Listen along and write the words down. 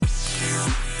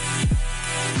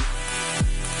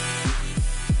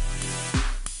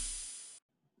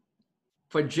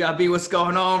Punjabi, what's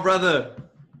going on, brother?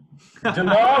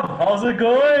 Janab, how's it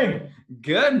going?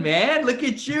 Good, man. Look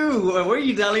at you. Where are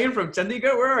you dialing in from?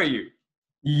 Chandigarh? Where are you?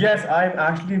 Yes, I'm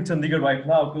actually in Chandigarh right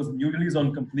now because New Delhi is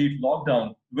on complete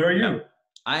lockdown. Where are Yeah. you?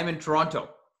 I'm in Toronto.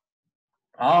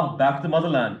 Back to the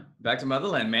motherland. Back to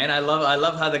motherland, man. I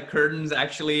love how the curtains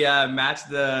actually match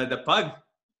the pug.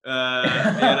 You know?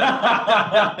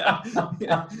 You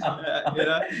know?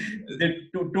 They're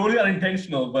totally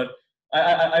unintentional, but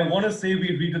I want to say we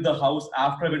redid the house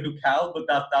after I went to Cal, but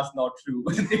that's not true.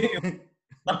 But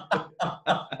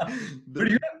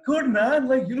you look good, man.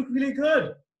 Like, you look really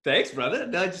good. Thanks, brother.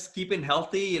 No, just keeping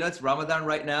healthy. You know, it's Ramadan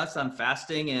right now, so I'm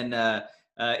fasting, and Oh,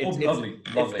 lovely,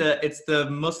 it's lovely. it's the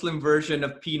Muslim version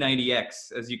of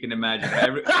P90X, as you can imagine.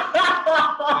 Right?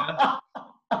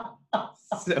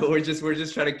 So we're just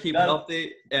trying to keep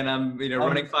healthy, and I'm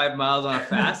running 5 miles on a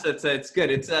fast. It's good.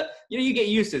 It's you get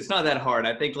used to it. It's not that hard.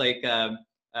 I think like the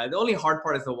only hard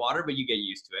part is the water, but you get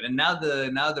used to it. And now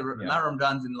now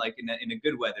Ramadan's in a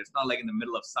good weather. It's not like in the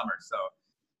middle of summer, so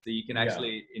you can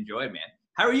actually enjoy it, man.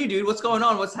 How are you, dude? What's going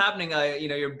on? What's happening?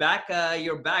 You're back.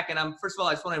 And I'm first of all,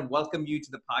 I just want to welcome you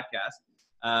to the podcast.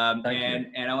 Thank you.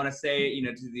 And I want to say,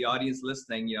 to the audience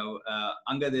listening,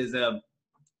 Angad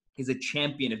he's a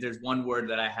champion. If there's one word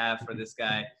that I have for this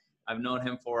guy, I've known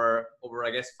him for over,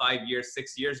 I guess, 5 years,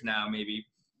 6 years now, maybe.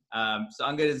 So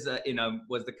Angad is,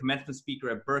 was the commencement speaker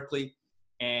at Berkeley,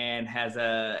 and has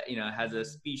a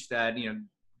speech that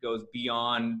goes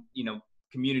beyond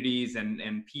communities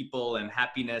and people and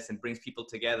happiness, and brings people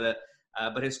together.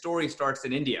 But his story starts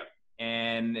in India,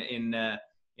 and in a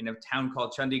town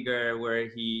called Chandigarh, where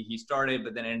he started,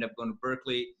 but then ended up going to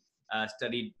Berkeley.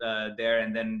 Studied there,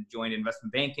 and then joined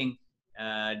investment banking.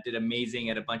 Did amazing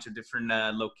at a bunch of different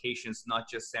locations, not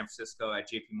just San Francisco at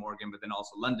JP Morgan, but then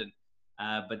also London.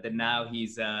 But then now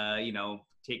he's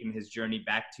taken his journey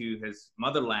back to his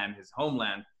motherland, his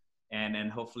homeland, and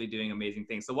hopefully doing amazing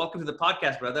things. So welcome to the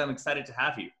podcast, brother. I'm excited to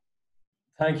have you.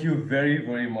 Thank you very,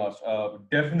 very much.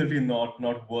 Definitely not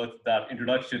worth that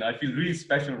introduction. I feel really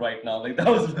special right now. Like, that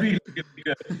was really, really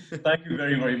good. Thank you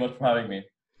very, very much for having me.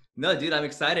 No, dude, I'm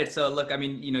excited. So look, I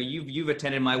mean, you've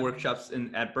attended my workshops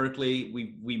at Berkeley.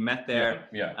 We met there.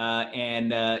 Yeah.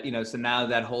 So now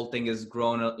that whole thing has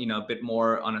grown, a bit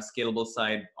more on a scalable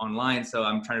side online. So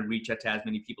I'm trying to reach out to as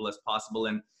many people as possible.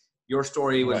 And your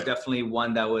story was definitely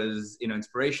one that was,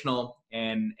 inspirational,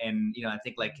 and I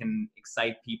think like can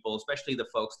excite people, especially the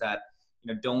folks that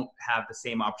don't have the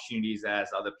same opportunities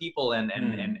as other people, and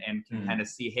can kind of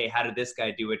see, hey, how did this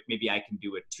guy do it? Maybe I can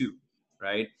do it too,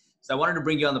 right? So I wanted to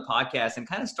bring you on the podcast and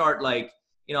kind of start like,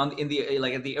 in the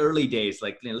at the early days,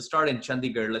 like, let's start in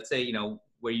Chandigarh. Let's say,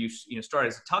 where you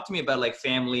started. So talk to me about like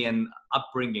family and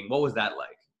upbringing. What was that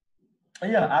like?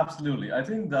 Yeah, absolutely. I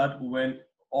think that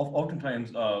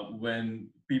oftentimes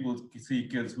when people see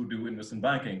kids who do investment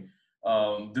banking,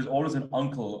 there's always an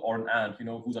uncle or an aunt,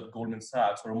 who's at Goldman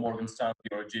Sachs or a Morgan Stanley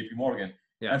or a JP Morgan.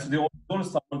 Yeah. And so they always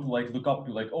someone to like look up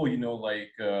to, like, oh,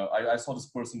 I saw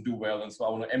this person do well, and so I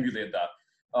want to emulate that.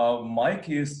 My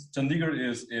case, Chandigarh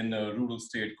is in a rural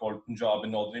state called Punjab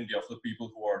in northern India, for the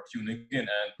people who are tuning in.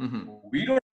 And we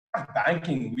don't have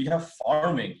banking, we have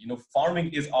farming. Farming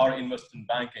is our investment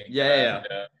banking. Yeah.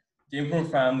 Came from a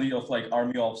family of like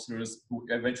army officers who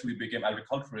eventually became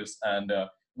agriculturists. And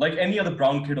like any other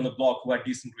brown kid on the block who had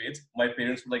decent grades, my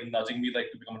parents were like nudging me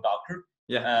like to become a doctor.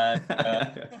 Yeah.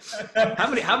 How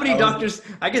many doctors?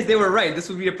 I guess they were right. This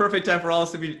would be a perfect time for all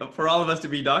of us to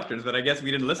be doctors, but I guess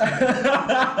we didn't listen.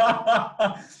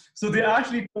 So they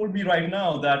actually told me right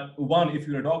now that, one, if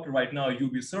you're a doctor right now, you'll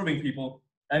be serving people,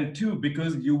 and two,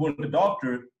 because you weren't a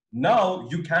doctor, now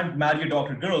you can't marry a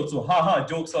doctor girl. So haha,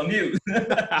 joke's on you.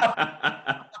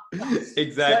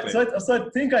 Exactly. So I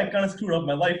think I kind of screwed up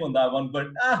my life on that one,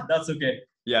 but that's okay.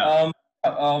 Yeah.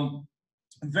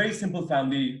 Very simple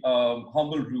family,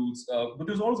 humble roots, but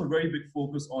there's also a very big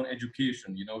focus on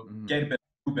education, get better,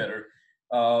 do better.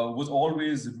 Was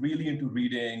always really into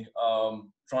reading,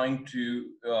 trying to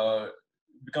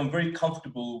become very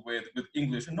comfortable with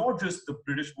English, and not just the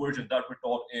British version that we're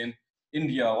taught in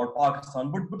India or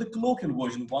Pakistan, but the colloquial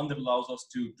version, one that allows us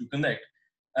to connect.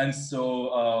 And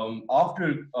so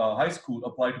after high school,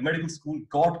 applied to medical school,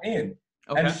 got in.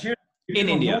 Okay. And here, in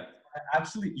India.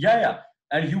 Actually, yeah.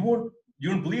 And you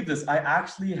don't believe this. I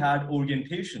actually had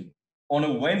orientation on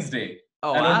a Wednesday.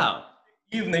 Oh, and wow. On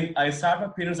evening, I sat my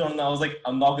parents down and I was like,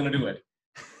 I'm not going to do it.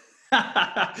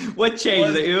 What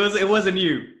changed? It wasn't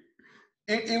you.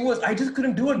 It was, I just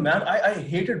couldn't do it, man. I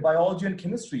hated biology and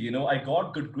chemistry. I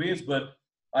got good grades, but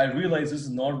I realized this is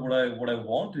not what I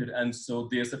wanted. And so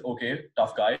they said, okay,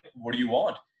 tough guy, what do you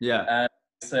want? Yeah. And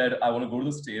said, I want to go to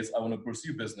the States. I want to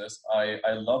pursue business. I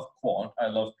love quant. I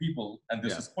love people. And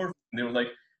this is perfect. And they were like,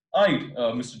 all right,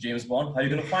 Mr. James Bond, how are you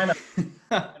going to finance? And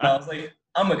I was like,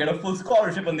 I'm going to get a full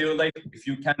scholarship. And they were like, if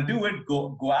you can do it,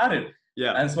 go at it.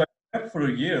 Yeah. And so I went for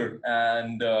a year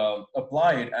and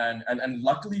applied. And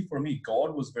luckily for me,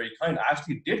 God was very kind. I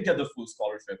actually did get the full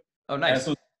scholarship. Oh, nice.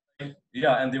 And so,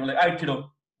 yeah. And they were like, all right,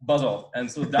 kiddo, buzz off. And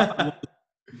so that was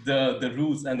the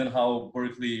roots, and then how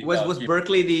Berkeley was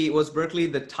Berkeley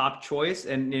the top choice.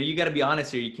 And you got to be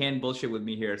honest here, you can't bullshit with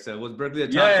me here. So was Berkeley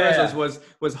the top choice? Or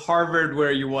was Harvard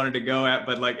where you wanted to go at,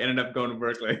 but like ended up going to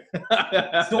Berkeley?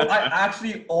 So I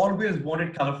actually always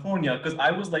wanted California because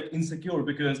I was like insecure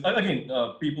because again,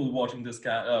 people watching this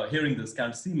hearing this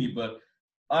can't see me, but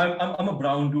I'm a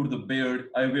brown dude with a beard.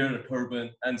 I wear a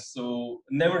turban, and so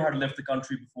never had left the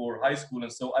country before high school,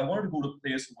 and so I wanted to go to a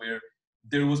place where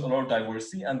there was a lot of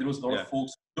diversity and there was a lot of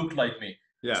folks who looked like me.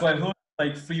 Yeah. So I heard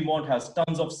like Fremont has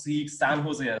tons of Sikhs, San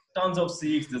Jose has tons of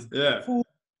Sikhs, there's food.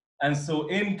 And so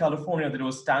in California, there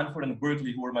was Stanford and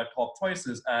Berkeley who were my top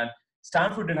choices. And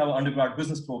Stanford didn't have an undergrad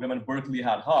business program and Berkeley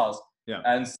had Haas. Yeah.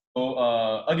 And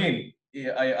so again,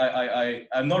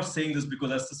 I'm not saying this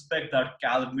because I suspect that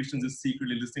Cal Admissions is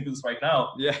secretly listening to this right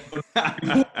now. Yeah.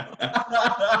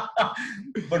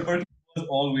 But Berkeley was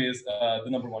always the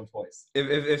number one choice.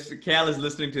 If Cal is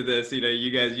listening to this, you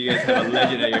guys have a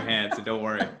legend at your hands, so don't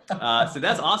worry. So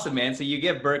that's awesome, man. So you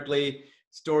get Berkeley,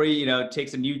 story,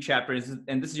 takes a new chapter,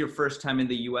 and this is your first time in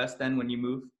the US then when you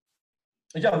move?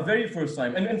 Yeah, very first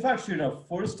time. And in fact,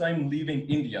 first time leaving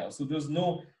India. So there's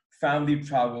no family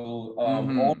travel. All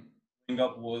growing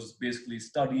up was basically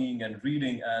studying and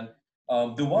reading. And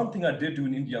the one thing I did do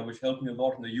in India, which helped me a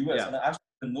lot in the US, and I actually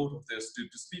took a note of this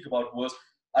to speak about, was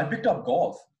I picked up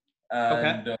golf.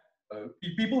 And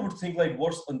people would think like,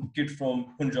 what's a kid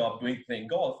from Punjab playing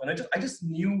golf? And I just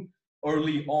knew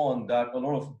early on that a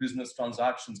lot of business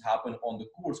transactions happen on the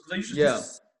course, because I used to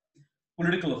just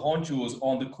political honchos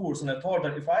on the course. And I thought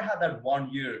that if I had that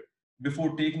 1 year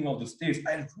before taking off the States,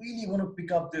 I really want to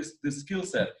pick up this skill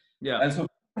set. Yeah. And so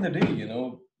in the day,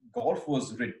 golf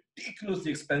was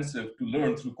ridiculously expensive to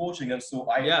learn through coaching. And so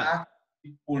I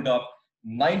actually pulled up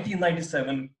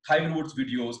 1997 Tiger Woods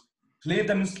videos, played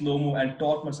them in slow-mo, and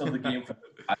taught myself the game from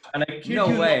scratch. And I kid you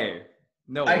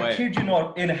not, I kid you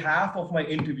not, in half of my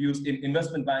interviews in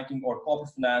investment banking or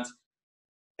corporate finance,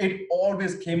 it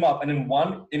always came up. And in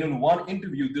one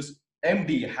interview, this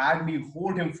MD had me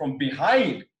hold him from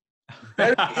behind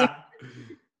and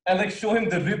like show him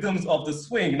the rhythms of the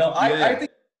swing. Now, I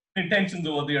think intentions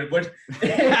over there, but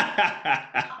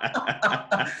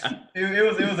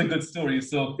it was a good story.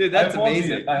 So dude, that's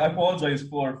amazing. I apologize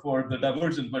for the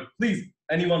diversion, but please,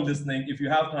 anyone listening, if you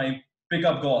have time, pick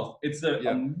up golf. It's an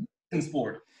amazing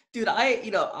sport. Dude,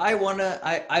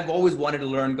 I've always wanted to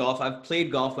learn golf. I've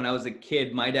played golf when I was a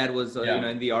kid. My dad was,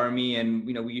 in the army, and,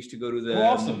 we used to go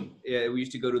to we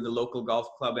used to go to the local golf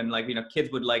club, and kids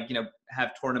would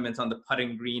have tournaments on the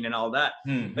putting green and all that.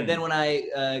 But then when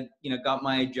I, got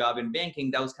my job in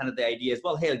banking, that was kind of the idea as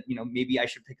well. Hey, maybe I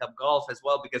should pick up golf as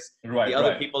well, because the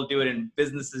other people do it and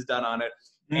business is done on it.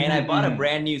 And I bought a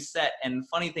brand new set, and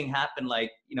funny thing happened,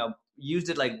 used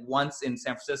it once in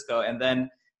San Francisco, and then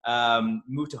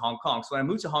moved to Hong Kong. So when I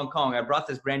moved to Hong Kong, I brought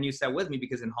this brand new set with me,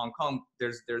 because in Hong Kong,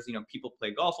 there's people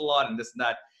play golf a lot and this and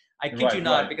that. I kid you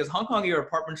not, because Hong Kong, your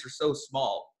apartments are so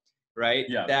small, right?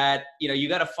 Yeah. That, you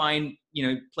got to find,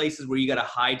 places where you got to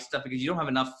hide stuff because you don't have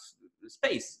enough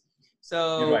space.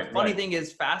 So funny thing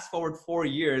is, fast forward 4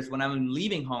 years, when I'm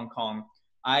leaving Hong Kong,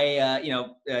 I,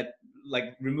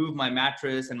 removed my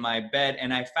mattress and my bed,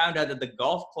 and I found out that the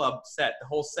golf club set, the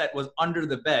whole set, was under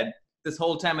the bed this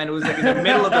whole time, and it was in the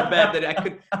middle of the bed that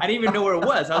I didn't even know where it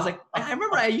was. I was like, I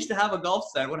remember I used to have a golf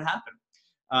set. What happened?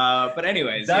 But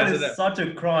anyways, that is such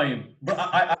a crime. But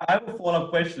I have a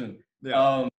follow-up question.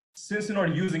 Yeah. Since you're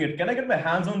not using it, can I get my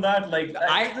hands on that?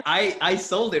 I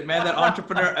sold it, man. That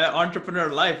entrepreneur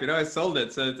life, I sold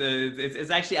it. So it's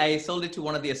actually, I sold it to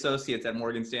one of the associates at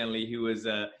Morgan Stanley who was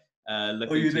looking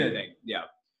to did? Yeah.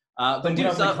 But you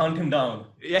have to hunt him down.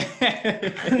 Yeah.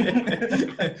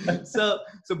 So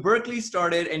Berkeley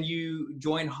started, and you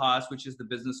joined Haas, which is the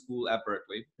business school at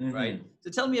Berkeley, right? So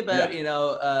tell me about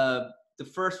the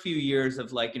first few years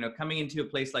of coming into a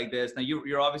place like this. Now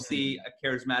you're obviously a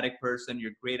charismatic person.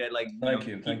 You're great at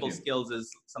people skills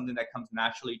is something that comes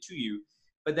naturally to you.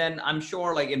 But then I'm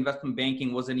sure investment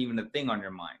banking wasn't even a thing on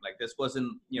your mind. This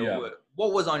wasn't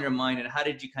what was on your mind, and how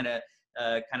did you kind of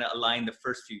align the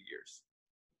first few years?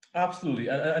 Absolutely,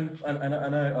 and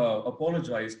I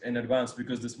apologize in advance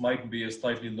because this might be a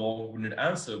slightly long-winded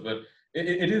answer, but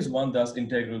it is one that's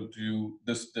integral to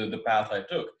the path I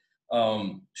took.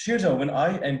 Shirja, when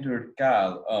I entered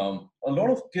Cal, a lot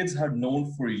of kids had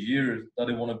known for years that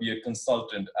they want to be a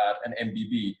consultant at an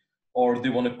MBB, or they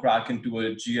want to crack into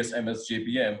a GSMS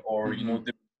JPM, or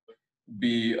they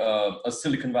be a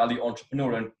Silicon Valley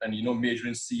entrepreneur and major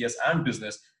in CS and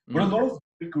business. But a lot of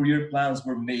career plans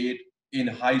were made in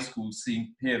high school,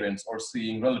 seeing parents or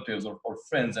seeing relatives or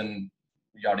friends and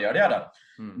yada yada yada.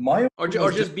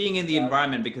 Or just being in the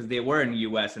environment because they were in the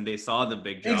US and they saw the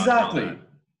big jobs. Exactly.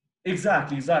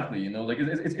 Like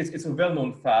it's a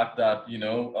well-known fact that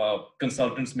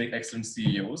consultants make excellent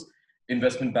CEOs,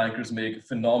 investment bankers make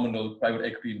phenomenal private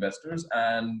equity investors,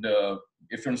 and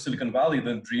if you're in Silicon Valley,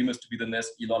 the dream is to be the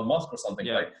next Elon Musk or something,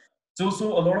 right? So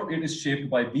a lot of it is shaped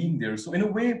by being there. So in a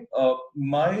way,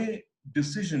 my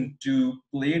decision to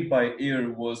play it by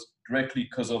ear was directly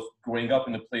because of growing up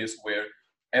in a place where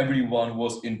everyone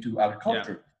was into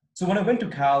agriculture. So when I went to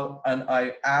Cal and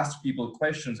I asked people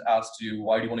questions as to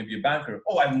why do you want to be a banker?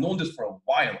 Oh, I've known this for a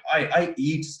while. I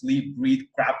eat, sleep, breathe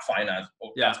crap finance.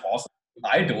 Oh, that's awesome.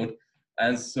 I don't.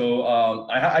 And so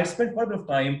I spent quite a bit of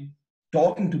time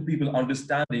talking to people,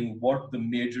 understanding what the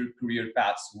major career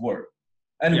paths were.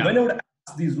 And when I would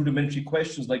ask these rudimentary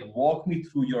questions, like walk me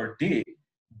through your day,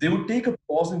 they would take a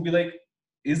pause and be like,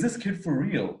 is this kid for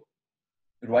real?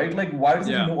 Right? Like, why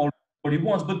doesn't he know all what he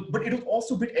wants? But it was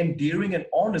also a bit endearing and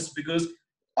honest because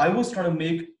I was trying to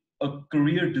make a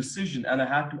career decision and I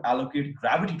had to allocate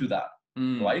gravity to that,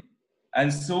 right?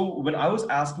 And so when I was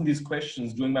asking these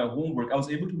questions doing my homework, I was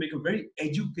able to make a very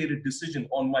educated decision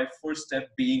on my first step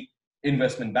being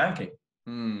investment banking.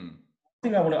 The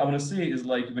thing I want to say is,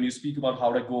 like, when you speak about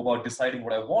how to go about deciding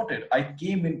what I wanted, I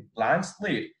came in blank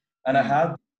slate and I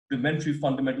had rudimentary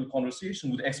fundamental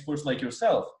conversation with experts like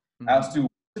yourself as to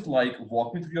what's it like,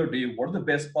 walk me through your day, what are the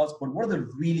best parts, but what are the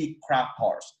really crap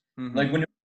parts? Like when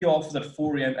you're off at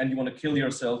 4 a.m. and you want to kill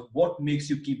yourself, what makes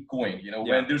you keep going?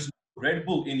 When there's Red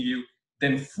Bull in you,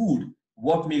 then food,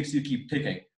 what makes you keep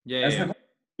ticking? So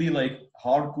be like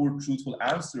hardcore, truthful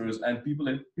answers, and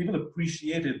people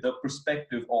appreciated the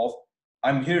perspective of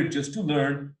I'm here just to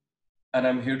learn, and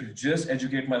I'm here to just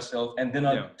educate myself, and then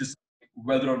I'll decide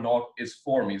whether or not it's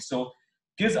for me. So,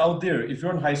 kids out there, if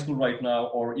you're in high school right now,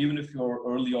 or even if you're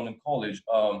early on in college,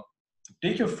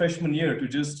 take your freshman year to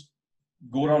just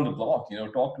go around the block,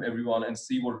 talk to everyone and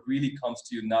see what really comes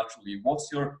to you naturally. What's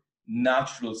your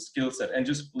natural skill set, and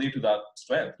just play to that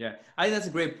strength. I think that's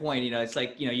a great point. It's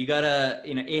like, you gotta,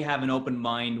 have an open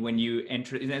mind when you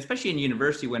enter, especially in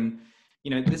university, when,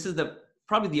 this is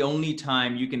probably the only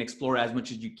time you can explore as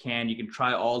much as you can. You can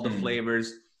try all the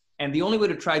flavors. And the only way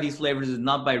to try these flavors is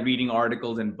not by reading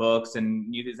articles and books,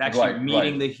 and it's actually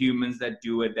meeting the humans that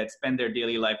do it, that spend their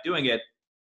daily life doing it.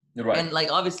 And like,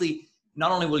 obviously,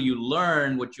 not only will you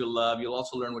learn what you love, you'll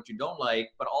also learn what you don't like,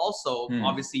 but also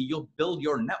obviously you'll build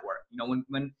your network.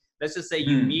 When let's just say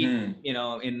you meet,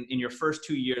 in your first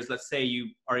 2 years, let's say you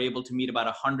are able to meet about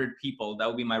 100 people. That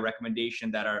would be my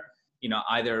recommendation, that are,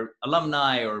 either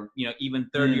alumni or, even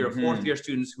third year or fourth year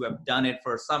students who have done it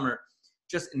for a summer.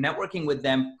 Just networking with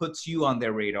them puts you on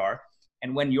their radar.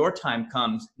 And when your time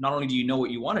comes, not only do you know what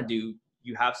you want to do,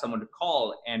 you have someone to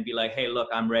call and be like, hey, look,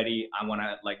 I'm ready. I want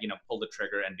to, pull the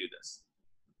trigger and do this.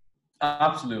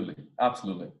 Absolutely.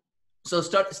 So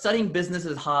studying business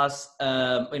at Haas.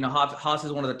 Haas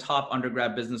is one of the top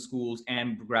undergrad business schools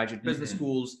and graduate business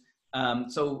schools.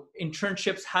 So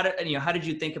internships, how did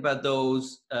you think about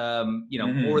those?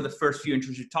 What were the first few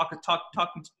internships? Talk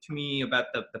to me about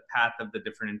the path of the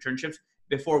different internships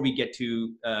before we get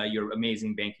to your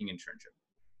amazing banking internship.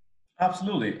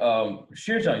 Absolutely.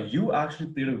 Shirja, you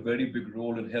actually played a very big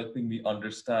role in helping me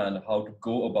understand how to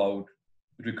go about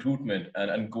recruitment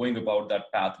and going about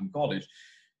that path in college.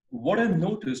 What I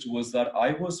noticed was that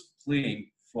I was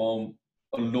playing from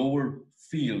a lower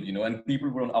field, and people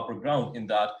were on upper ground, in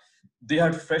that they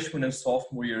had freshman and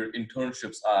sophomore year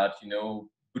internships at,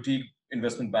 boutique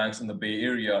investment banks in the Bay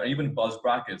Area, or even buzz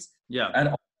brackets. And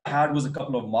all I had was a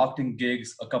couple of marketing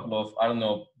gigs, a couple of,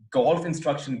 golf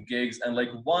instruction gigs, and like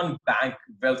one bank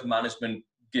wealth management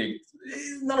gig.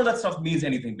 None of that stuff means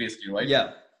anything, basically, right?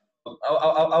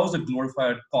 I was a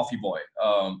glorified coffee boy.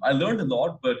 I learned a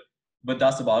lot, but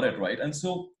that's about it, right? And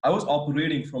so I was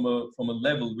operating from a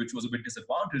level which was a bit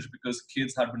disadvantaged because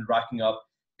kids had been racking up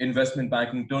investment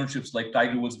banking internships like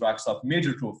Tiger Woods racks up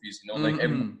major trophies, like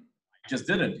everyone just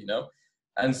didn't,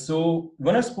 And so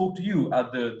when I spoke to you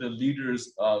at the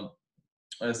leaders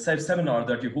seminar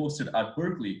that you hosted at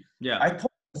Berkeley, I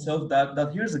thought to myself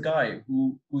that here's a guy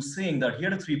who's saying that he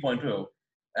had a 3.0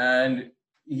 and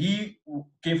he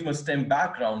came from a STEM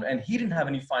background and he didn't have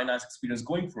any finance experience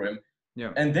going for him.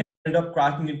 And then ended up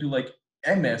cracking into like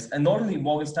MS, and not only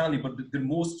Morgan Stanley, but the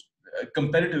most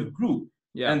competitive group.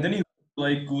 Yeah. And then you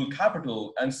like Google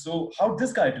Capital. And so how did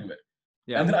this guy do it?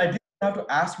 Yeah. And then I didn't have to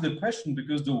ask you the question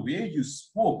because the way you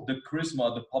spoke, the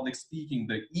charisma, the public speaking,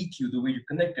 the EQ, the way you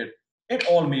connected, it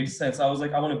all made sense. I was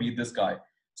like, I want to be this guy.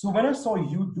 So when I saw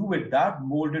you do it, that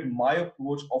molded my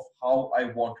approach of how I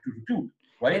wanted to recruit.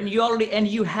 Right. And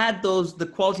you had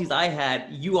the qualities I had,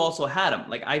 you also had them.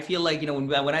 Like, I feel like,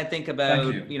 when I think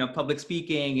about, public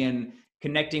speaking and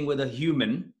connecting with a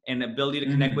human and ability to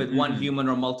connect with one human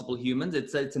or multiple humans,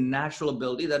 it's a natural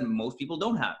ability that most people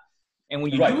don't have. And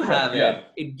when you do have it,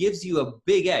 it gives you a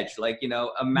big edge, like,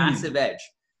 a massive edge.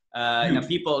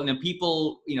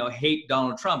 People hate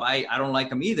Donald Trump. I don't like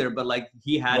him either, but like,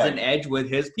 he has an edge with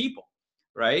his people.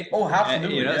 Right. Oh,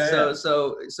 absolutely.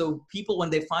 So people, when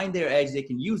they find their edge, they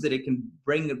can use it. It can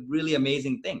bring really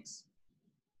amazing things.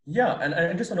 Yeah.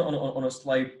 And just on a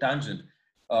slight tangent,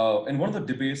 in one of the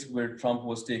debates where Trump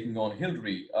was taking on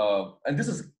Hillary, and this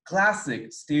is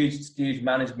classic stage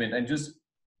management and just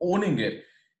owning it.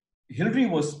 Hillary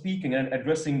was speaking and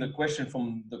addressing the question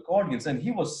from the audience, and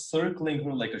he was circling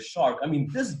her like a shark. I mean,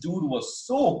 this dude was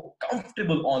so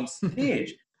comfortable on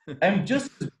stage. And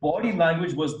just his body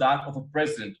language was that of a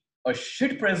president, a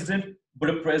shit president, but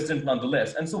a president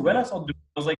nonetheless. And so when I saw the,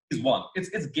 I was like, he's won.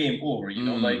 It's game over, it's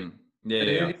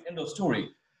end of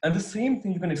story. And the same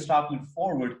thing you can extrapolate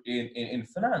forward in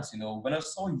finance. When I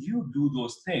saw you do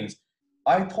those things,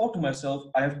 I thought to myself,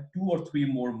 I have 2 or 3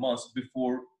 more months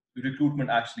before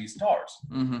recruitment actually starts.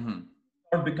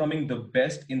 Start becoming the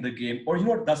best in the game,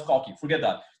 or that's cocky. Forget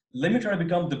that. Let me try to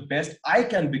become the best I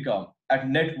can become at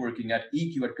networking, at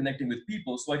EQ, at connecting with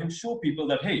people, so I can show people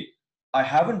that, hey, I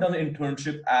haven't done an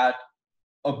internship at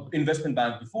an investment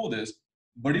bank before this,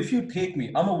 but if you take me,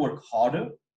 I'm gonna work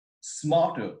harder,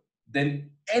 smarter than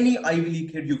any Ivy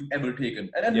League kid you've ever taken.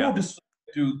 And no disrespect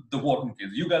to the Wharton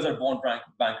kids. You guys are born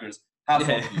bankers. Hats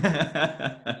off to you.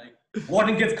 Like,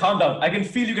 Wharton kids, calm down. I can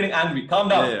feel you getting angry. Calm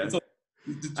down. So,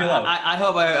 chill out. I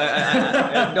hope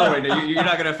don't worry. You're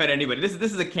not going to offend anybody. This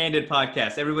is a candid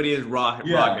podcast. Everybody is raw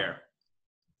here.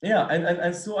 Yeah,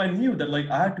 and so I knew that like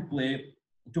I had to play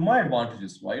to my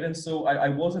advantages, right? And so I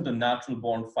wasn't a natural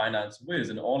born finance whiz,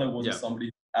 and all I was is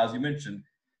somebody, as you mentioned,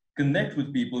 connect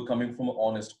with people coming from an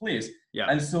honest place. Yeah.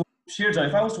 And so, Shirja,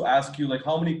 if I was to ask you, like,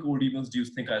 how many cold emails do you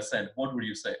think I sent? What would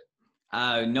you say?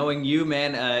 Knowing you,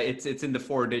 man, it's in the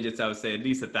 4 digits. I would say at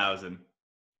least 1,000.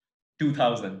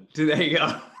 2,000. There you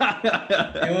go.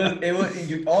 it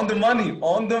was on the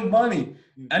money.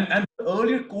 And the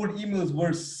earlier cold emails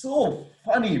were so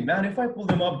funny, man. If I pull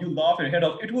them up, you laugh your head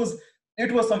off. It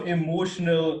was some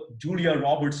emotional Julia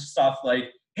Roberts stuff like,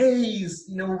 hey,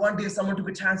 one day someone took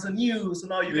a chance on you, so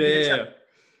now you can take a chance.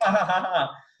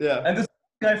 Yeah. And this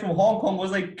guy from Hong Kong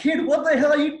was like, kid, what the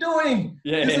hell are you doing?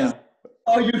 This is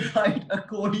how you write a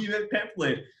cold email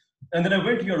template. And then I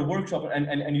went to your workshop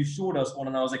and you showed us one,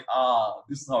 and I was like,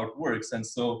 this is how it works. And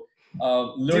so,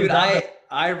 dude,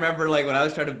 I remember like when I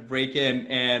was trying to break in,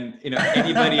 and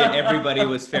anybody and everybody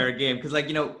was fair game, because like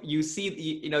you see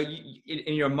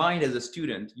in your mind as a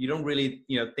student, you don't really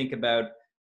think about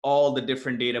all the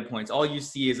different data points. All you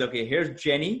see is, okay, here's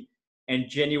Jenny, and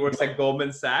Jenny works at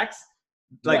Goldman Sachs,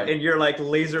 like, and you're like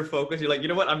laser focused. You're like, you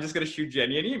know what? I'm just gonna shoot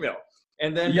Jenny an email.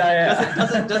 And then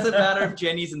doesn't matter if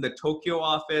Jenny's in the Tokyo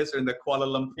office or in the Kuala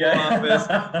Lumpur office,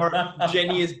 or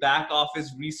Jenny is back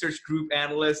office research group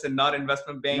analyst and not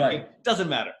investment banking. Doesn't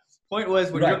matter. Point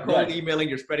was, when you're cold emailing,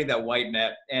 you're spreading that white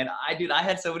net. And I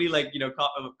had somebody like video,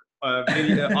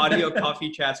 audio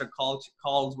coffee chats or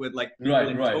calls with like people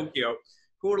in Tokyo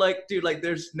who were like, dude, like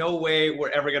there's no way we're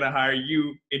ever gonna hire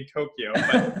you in Tokyo,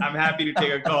 but I'm happy to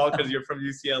take a call because you're from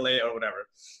UCLA or whatever.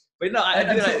 But no,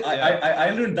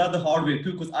 I learned that the hard way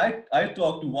too, because I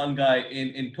talked to one guy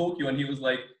in Tokyo, and he was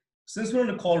like, since we're on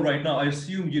a call right now, I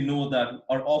assume you know that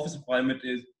our office requirement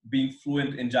is being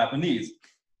fluent in Japanese.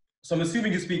 So I'm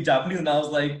assuming you speak Japanese. And I was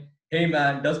like, hey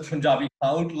man, does Punjabi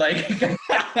count? Like,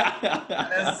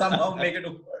 let's somehow make it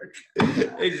work.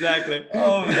 Exactly.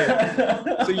 Oh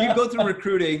man. So you go through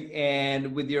recruiting,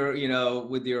 and with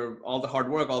your all the hard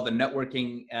work, all the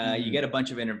networking, you get a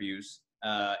bunch of interviews.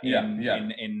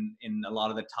 In a lot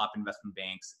of the top investment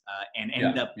banks, and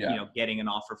ended up getting an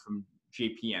offer from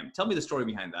JPM. Tell me the story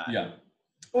behind that.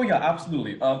 Oh yeah,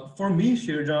 absolutely. For me,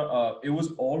 Shirja, it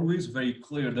was always very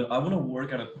clear that I want to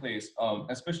work at a place,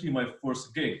 especially my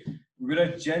first gig, where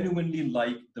I genuinely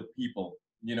like the people.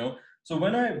 So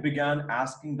when I began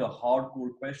asking the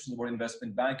hardcore questions about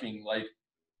investment banking, like,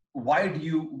 what do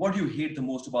you hate the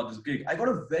most about this gig, I got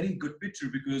a very good picture,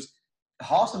 because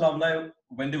Haas alumni,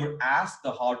 when they were asked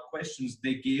the hard questions,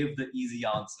 they gave the easy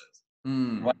answers.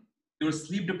 Right? They were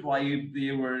sleep deprived.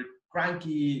 They were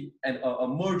cranky, and a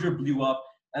merger blew up.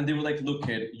 And they were like, look,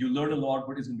 kid, you learn a lot,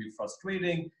 but it's going to be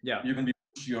frustrating. Yeah. You're going to be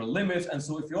pushed to your limits. And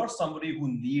so if you're somebody who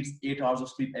needs 8 hours of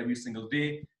sleep every single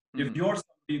day, if you're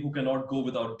somebody who cannot go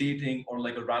without dating or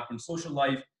like a rampant social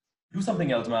life, do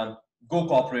something else, man. Go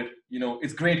corporate. You know,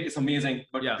 it's great, it's amazing,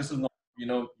 but this is not, you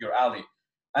know, your alley.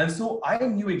 And so I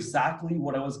knew exactly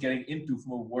what I was getting into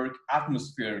from a work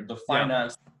atmosphere, the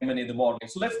finance, M&A, the modeling.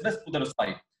 So let's put that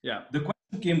aside. Yeah. The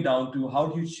question came down to how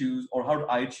do you choose, or how did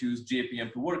I choose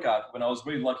JPM to work at when I was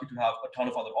very lucky to have a ton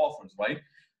of other offers, right?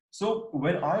 So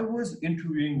when I was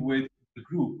interviewing with the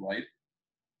group, right,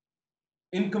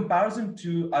 in comparison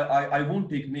to, I won't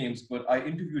take names, but I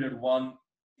interviewed at one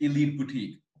elite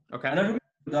boutique. Okay. And I remember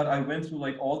that I went through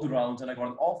like all the rounds and I got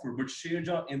an offer, but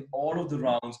Sharjah, in all of the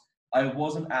rounds, I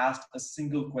wasn't asked a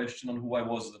single question on who I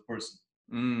was as a person.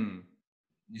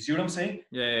 You see what I'm saying?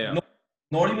 Yeah.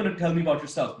 Not even to tell me about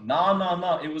yourself.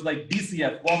 Nah. It was like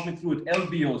DCF, walk me through it,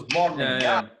 LBOs, modeling.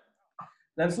 Yeah.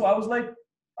 And so I was like,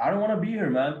 I don't want to be here,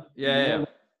 man. Yeah.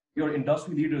 You're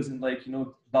industry leaders and like, you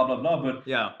know, blah, blah, blah. But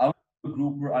I'm a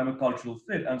group where I'm a cultural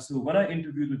fit. And so when I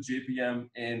interviewed with JPM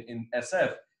in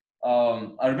SF,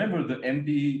 I remember the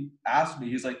MD asked me,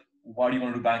 he's like, why do you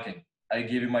want to do banking? I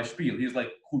gave him my spiel. He's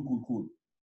like, cool.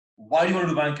 Why do you want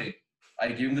to do banking? I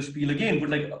gave him the spiel again, but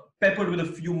like peppered with a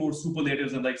few more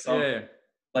superlatives and like some,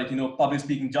 like, you know, public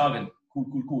speaking jargon.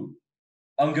 Cool.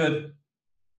 Angad,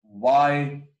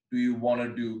 why do you want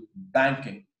to do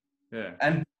banking? Yeah.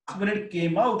 And when it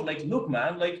came out, like, look,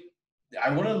 man, like, I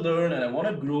want to learn and I want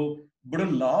to grow, but a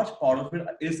large part of it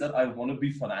is that I want to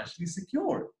be financially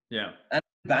secure. Yeah. And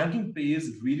banking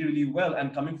pays really, really well.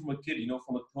 And coming from a kid, you know,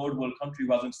 from a third world country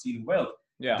who hasn't seen wealth,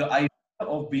 the idea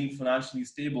of being financially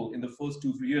stable in the first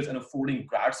 2-3 years and affording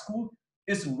grad school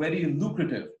is very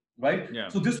lucrative, right? Yeah.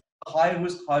 So this was a high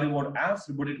risk, high reward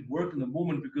answer, but it worked in the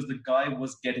moment because the guy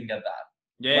was getting at that.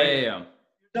 Yeah.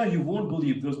 Now you won't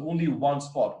believe there's only one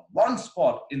spot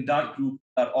in that group,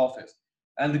 that office.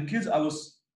 And the kids I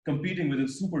was competing with in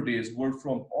Super Days were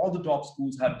from all the top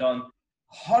schools, had done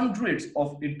hundreds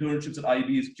of internships at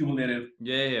IB's cumulative.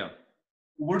 Yeah.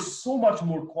 Were so much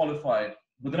more qualified.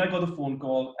 But then I got the phone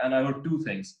call and I heard two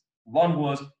things. One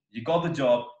was, you got the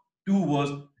job. Two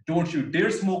was, don't you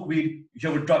dare smoke weed. You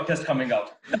have a drug test coming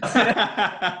out.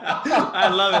 I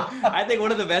love it. I think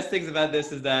one of the best things about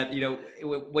this is that, you know,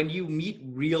 when you meet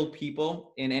real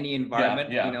people in any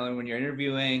environment, you know, and when you're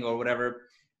interviewing or whatever,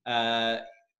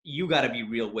 you got to be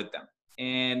real with them.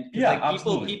 And like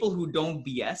people who don't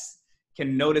BS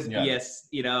can notice BS,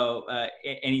 you know,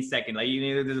 any second. Like,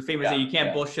 you know, there's a famous saying, you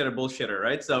can't bullshit a bullshitter,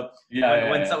 right? So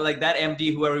when someone like that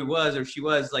MD, whoever he was or she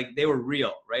was, like, they were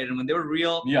real, right? And when they were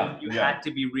real, you had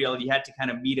to be real. You had to kind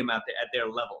of meet them at their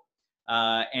level.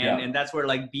 And that's where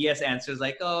like BS answers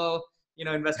like, oh, you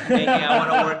know, investment banking, I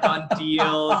want to work on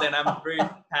deals and I'm very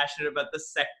passionate about the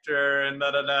sector and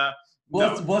da.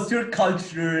 What's your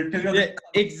culture?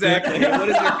 Exactly. What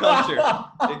is your culture?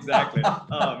 Exactly.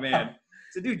 Oh man.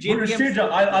 So, dude, JPM.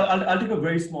 I'll take a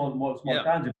very small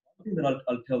tangent. One thing that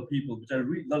I'll tell people, which I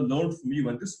really learned from you,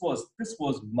 and this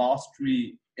was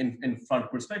mastery in front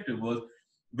perspective, was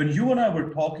when you and I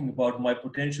were talking about my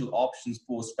potential options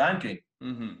post banking.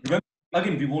 Remember,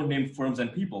 again, we won't name firms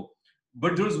and people,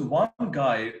 but there's one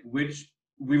guy which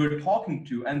we were talking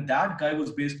to, and that guy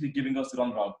was basically giving us the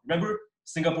runaround. Remember,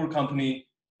 Singapore company,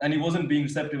 and he wasn't being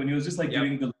receptive, and he was just like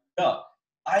giving the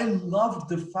I loved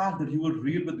the fact that he would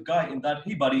read with the guy in that,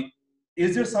 hey, buddy,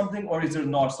 is there something or is there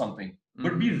not something?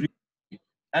 But be real.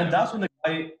 And that's when the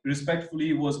guy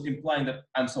respectfully was implying that,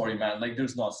 I'm sorry, man, like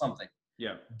there's not something.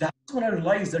 Yeah. That's when I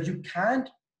realized that you can't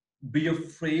be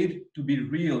afraid to be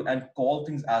real and call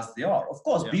things as they are. Of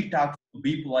course, be tactful,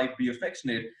 be polite, be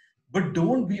affectionate, but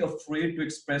don't be afraid to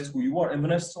express who you are. And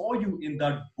when I saw you in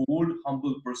that bold,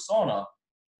 humble persona,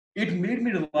 it made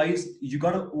me realize you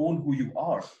got to own who you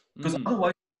are. Because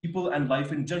otherwise, people and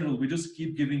life in general, we just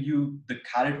keep giving you the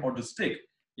carrot or the stick.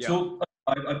 So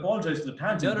I apologize for the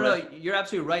tangent. No, you're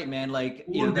absolutely right, man. Like,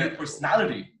 you know, their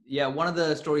personality. Yeah, one of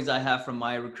the stories I have from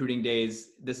my recruiting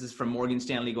days, this is from Morgan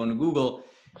Stanley going to Google.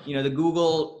 You know, the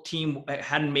Google team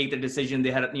hadn't made the decision.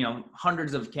 They had, you know,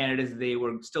 hundreds of candidates they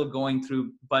were still going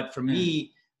through. But for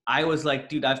me, I was like,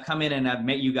 dude, I've come in and I've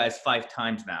met you guys 5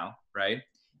 times now, right?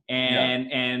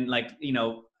 And like, you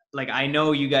know, like I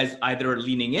know you guys either are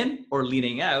leaning in or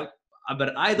leaning out,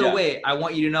 but either way, I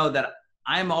want you to know that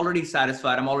I'm already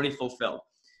satisfied. I'm already fulfilled.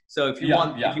 So if you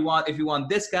want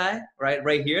this guy,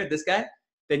 right here, this guy,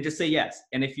 then just say yes.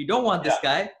 And if you don't want this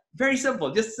guy, Very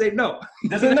simple. Just say no.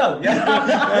 Just say no.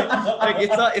 Yeah. Like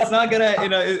it's not gonna,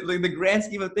 like the grand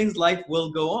scheme of things, life will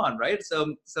go on, right?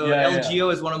 So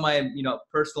LGO is one of my,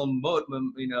 personal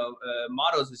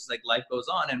mottos, which is like life goes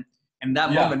on. And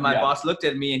that moment, my boss looked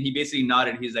at me and he basically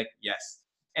nodded. He's like, yes.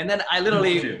 And then I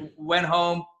literally went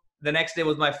home. The next day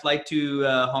was my flight to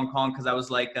Hong Kong, because I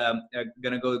was like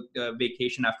gonna go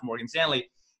vacation after Morgan Stanley.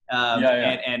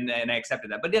 And I accepted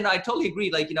that. But then I totally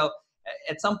agree. Like,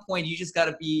 at some point you just got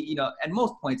to be, at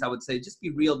most points I would say, just be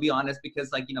real, be honest,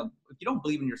 because like, if you don't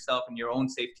believe in yourself and your own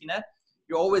safety net,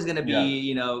 you're always going to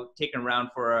be, taken around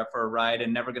for a ride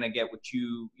and never going to get what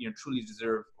you truly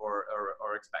deserve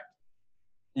or expect.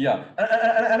 Yeah.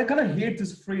 And I kind of hate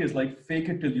this phrase, like fake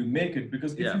it till you make it,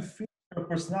 because if you fake your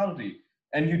personality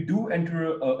and you do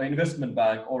enter an investment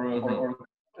bank or a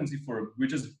consultancy firm,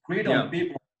 which is great on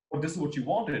paper, but this is what you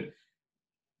wanted,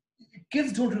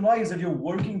 kids don't realize that you're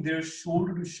working there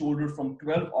shoulder to shoulder from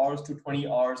 12 hours to 20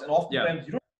 hours. And oftentimes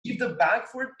you don't leave the bank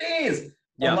for days.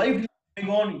 Life going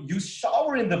on, you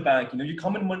shower in the bank. You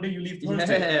come in Monday, you leave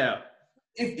Thursday.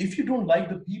 If you don't like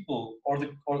the people or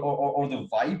the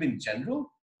vibe in general,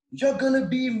 you're gonna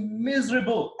be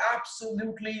miserable,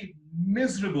 absolutely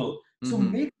miserable. So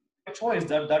make a choice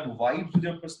that vibes with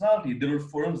your personality. There are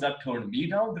firms that turned me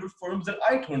down. There are firms that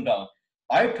I turned down.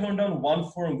 I turned down one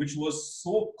firm which was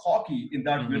so cocky in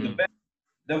that we're the best.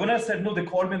 That when I said no, they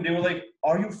called me and they were like,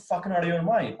 "Are you fucking out of your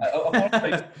mind?"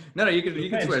 No, you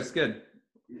can swear. It's good.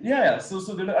 Yeah. So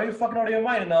they're like, "Are you fucking out of your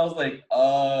mind?" And I was like,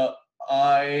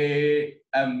 I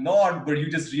am not, but you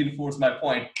just reinforced my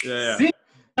point. Yeah. See?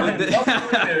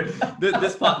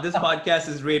 This podcast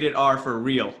is rated R for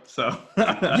real. So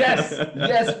yes,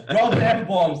 drop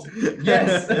F-bombs.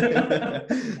 Yes.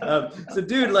 So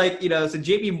dude, like, so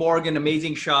JP Morgan,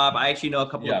 amazing shop. I actually know a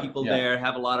couple of people there,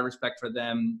 have a lot of respect for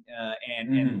them.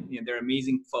 And they're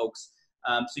amazing folks.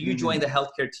 So you joined the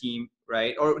healthcare team,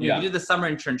 right? Or you did the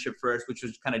summer internship first, which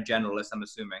was kind of generalist, I'm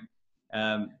assuming.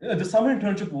 The summer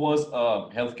internship was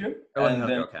healthcare.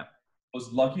 Okay. I was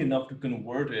lucky enough to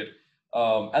convert it.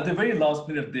 At the very last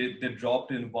minute, they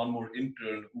dropped in one more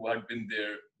intern who had been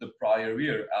there the prior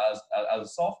year as a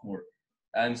sophomore.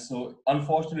 And so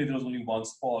unfortunately, there was only one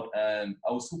spot, and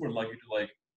I was super lucky to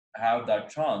like have that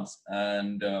chance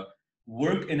and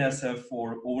work in SF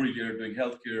for over a year doing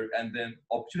healthcare. And then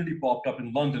opportunity popped up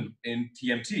in London in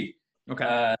TMT.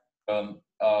 Okay. And,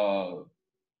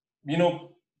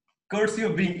 courtesy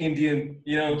of being Indian,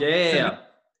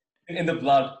 in the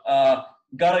blood,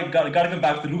 gotta come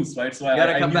back to the roots, right? So I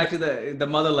gotta come back to the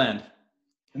motherland.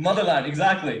 Motherland,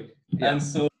 exactly. Yeah. And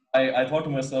so I thought to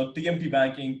myself, TMT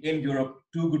banking in Europe,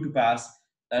 too good to pass.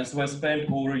 And so I spent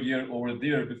over a year over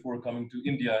there before coming to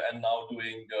India and now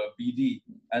doing BD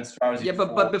and strategy. Yeah,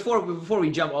 but before we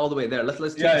jump all the way there, let's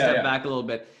take a step back a little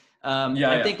bit.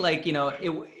 I think like,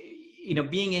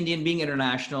 being Indian, being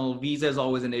international, visa is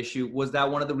always an issue. Was that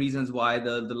one of the reasons why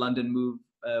the London move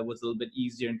was a little bit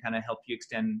easier and kind of helped you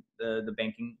extend the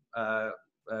banking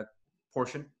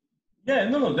portion? Yeah,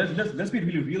 no. Let's be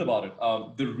really real about it.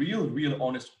 The real,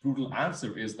 honest, brutal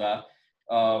answer is that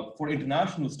for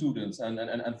international students and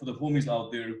for the homies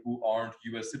out there who aren't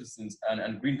U.S. citizens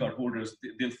and green card holders,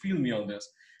 they'll feel me on this.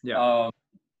 Yeah.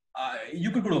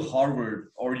 You could go to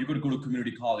Harvard or you could go to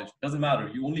community college. Doesn't matter.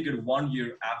 You only get 1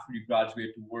 year after you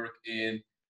graduate to work in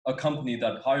a company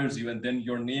that hires you, and then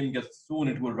your name gets thrown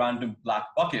into a random black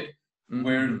bucket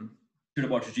where shit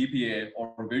about your GPA or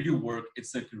where you work.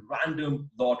 It's a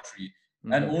random lottery,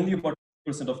 and only about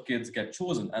 2% of kids get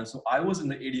chosen. And so I was in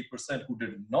the 80% who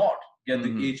did not get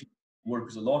the H work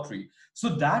as a lottery. So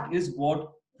that is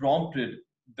what prompted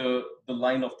the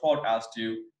line of thought as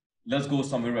to let's go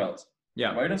somewhere else.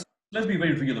 Yeah. Right. And so let's be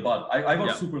very real about it. I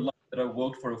got super lucky that I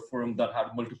worked for a firm that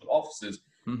had multiple offices,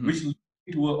 which led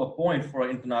to a point for our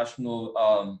international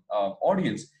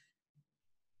audience.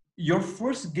 Your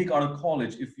first gig out of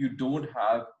college, if you don't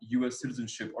have US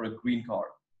citizenship or a green card,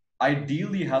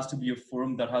 ideally has to be a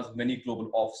firm that has many global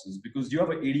offices, because you have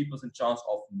an 80% chance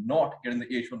of not getting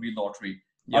the H-1B lottery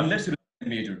unless you're a STEM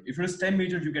major. If you're a STEM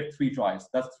major, you get 3 tries.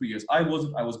 That's 3 years. I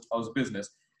wasn't. I was business.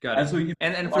 Got it.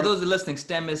 And for those listening,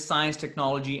 STEM is science,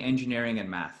 technology, engineering, and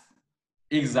math.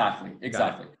 Exactly.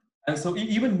 And so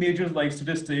even majors like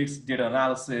statistics, data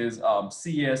analysis,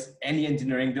 CS, any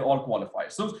engineering, they all qualify.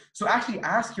 So actually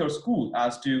ask your school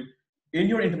as to, in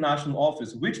your international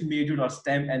office, which majors are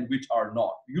STEM and which are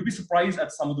not. You'll be surprised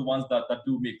at some of the ones that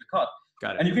do make the cut.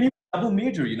 Got it. And you can even double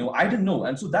major, I didn't know.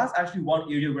 And so that's actually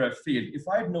one area where I failed. If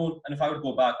I had known, and if I would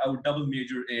go back, I would double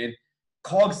major in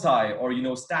Cog Sci or,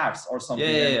 stats or something.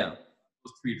 Yeah.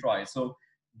 Those 3 tries. So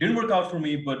didn't work out for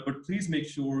me, but please make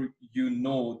sure you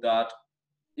know that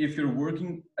if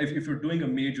you're doing a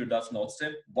major that's not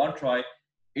STEM, one try,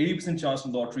 80% chance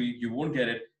in lottery, you won't get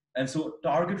it. And so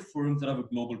target firms that have a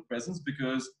global presence,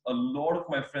 because a lot of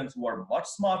my friends who are much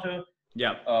smarter,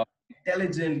 Yeah.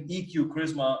 intelligent, EQ,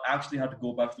 charisma, actually had to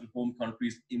go back to their home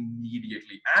countries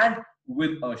immediately and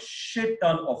with a shit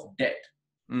ton of debt.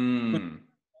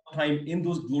 Time in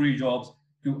those glory jobs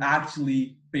to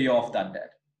actually pay off that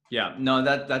debt. Yeah, no,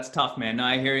 that's tough, man. No,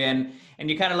 I hear you. And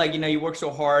you kind of like, you work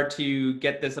so hard to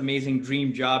get this amazing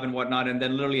dream job and whatnot. And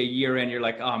then literally a year in, you're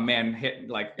like, oh man,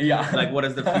 like what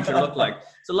does the future look like?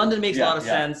 So London makes a lot of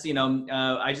sense.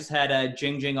 I just had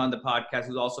Jing Jing on the podcast,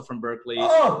 who's also from Berkeley.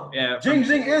 Oh, yeah, Jing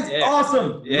Jing is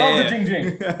awesome. Love the Jing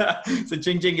Jing. So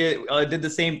Jing Jing did the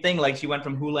same thing. Like she went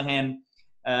from Houlihan,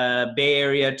 Bay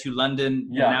Area to London.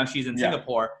 And now she's in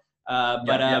Singapore.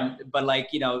 But like,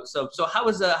 so how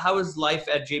is life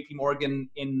at JP Morgan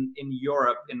in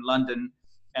Europe, in London,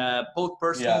 both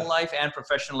personal life and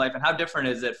professional life, and how different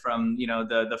is it from,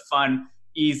 the fun,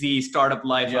 easy startup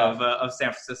life of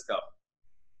San Francisco?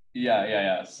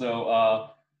 So,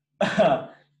 I'm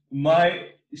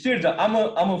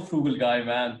a frugal guy,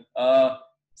 man.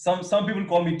 Some people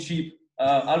call me cheap.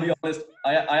 I'll be honest.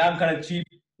 I am kind of cheap.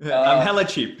 I'm hella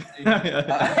cheap.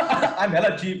 I'm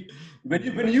hella cheap.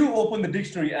 When you open the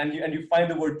dictionary and you find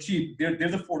the word cheap,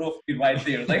 there's a photo of it right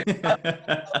there. Like, I'll be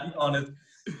honest.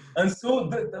 And so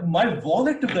my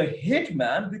wallet took a hit,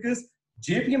 man, because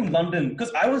JPM London,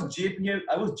 because I was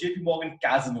JP Morgan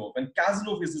Cazenove, and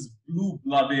Cazenove is this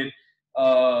blue-blooded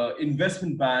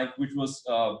investment bank which was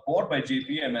bought by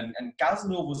JPM, and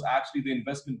Cazenove was actually the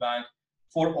investment bank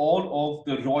for all of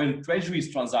the Royal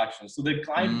Treasuries transactions. So their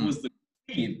client was the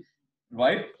Queen.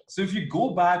 Right? So if you go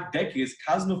back decades,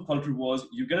 Cazenove culture was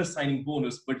you get a signing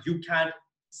bonus, but you can't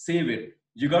save it.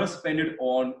 You got to spend it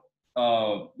on,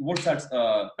 what's that?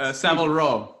 Savile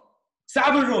Row.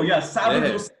 Savile Row, yeah.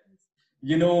 Savile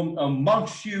Row, monk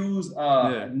shoes,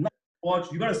 watch.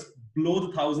 You got to blow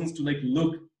the thousands to like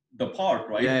look the part,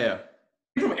 right? Yeah.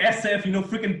 From SF,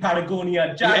 freaking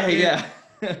Patagonia, jacket.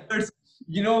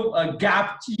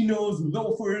 Gap, chinos,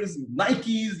 loafers,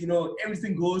 Nikes,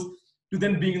 everything goes. To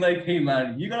then being like, hey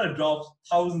man, you gotta drop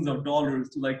thousands of dollars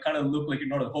to like kind of look like you're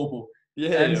not a hobo.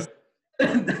 That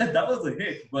was a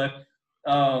hit. But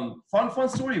fun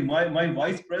story. My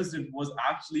vice president was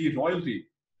actually royalty.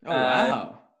 Oh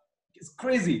wow. It's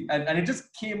crazy. And it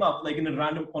just came up like in a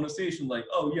random conversation, like,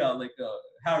 oh yeah, like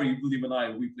Harry, William and I,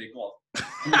 we play golf.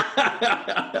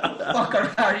 Fuck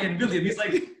are Harry and William? He's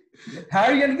like,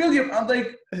 Harry and William. I'm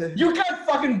like, you can't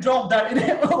fucking drop that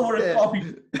over a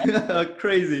coffee.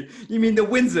 Crazy. You mean the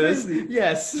Windsors? Crazy.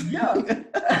 Yes. Yeah.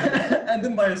 And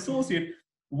then my associate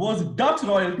was Dutch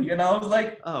royalty, and I was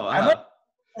like, oh, wow. I'm not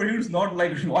for you. It's not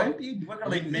like royalty.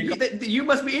 You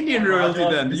must be Indian royalty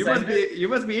then. You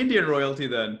must be Indian royalty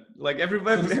then. Like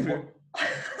everybody.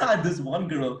 This one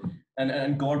girl,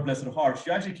 and God bless her heart, she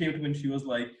actually came to me and she was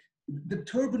like, the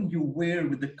turban you wear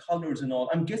with the colors and all,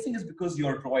 I'm guessing it's because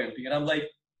you're royalty. And I'm like,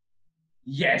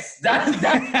 yes, that is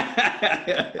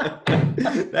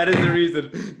the reason.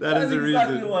 That is the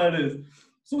exactly reason. What it is.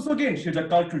 So again, she's a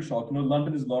cultural shock.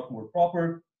 London is a lot more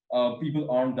proper. People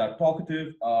aren't that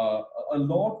talkative. A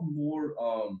lot more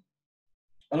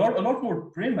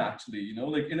prim actually.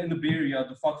 Like in the Bay Area,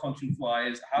 the fuck function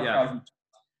flies. Have casual.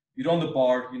 You're on the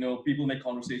bar. People make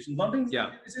conversation. London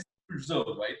is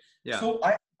reserved, right? Yeah. So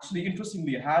I actually,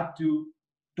 interestingly, had to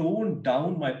tone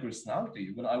down my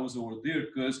personality when I was over there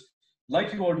because,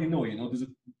 like you already know, there's a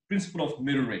principle of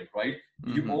mirroring, right?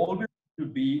 Mm-hmm. You always have to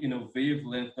be in a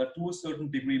wavelength that to a certain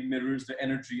degree mirrors the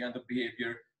energy and the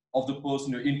behavior of the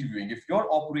person you're interviewing. If you're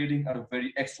operating at a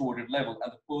very extroverted level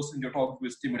and the person you're talking to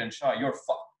is timid and shy, you're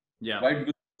fucked. Yeah. Right?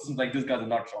 Because the person's like, this guy's a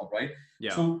nut job, right?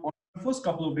 Yeah. So on the first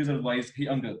couple of days, I advised, hey,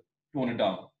 Angad, tone it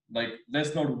down. Like,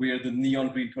 let's not wear the neon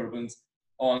green turbans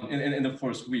in the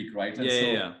first week, right? And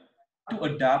to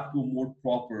adapt to a more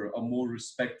proper, a more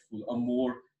respectful, a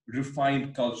more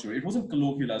refined culture. It wasn't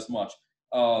colloquial as much.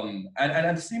 And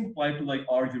the same applied to like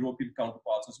our European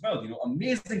counterparts as well.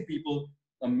 Amazing people,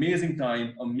 amazing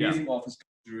time, amazing office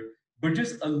culture, but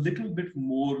just a little bit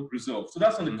more reserved. So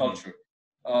that's on the culture.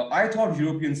 I thought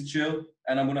Europeans chill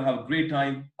and I'm gonna have a great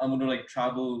time. I'm gonna like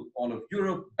travel all of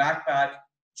Europe, backpack,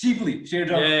 cheaply, cheap.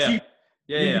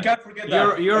 You can't forget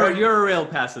that. Your rail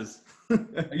passes.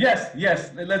 Yes.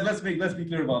 Let's be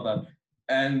clear about that.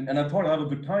 And I thought I'd have a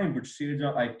good time, but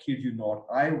Sheja, I kid you not,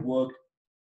 I worked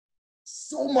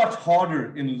so much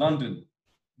harder in London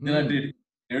than I did in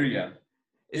the area.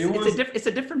 It's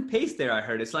a different pace there. I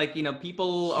heard it's like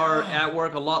people are at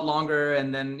work a lot longer,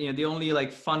 and then the only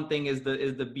like fun thing is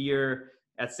the beer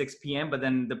at 6 p.m., but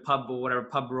then the pub or whatever,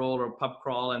 pub roll or pub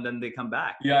crawl, and then they come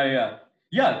back. Yeah,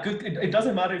 'cause it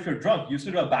doesn't matter if you're drunk, you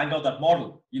still gotta bang out that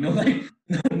model. Like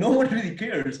no one really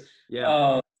cares.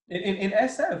 Yeah. In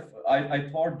SF, I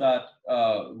thought that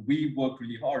we worked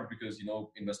really hard because,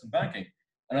 investment banking.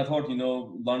 And I thought,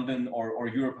 London or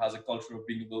Europe has a culture of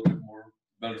being a little bit more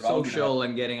well-rounded. Social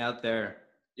and getting out there.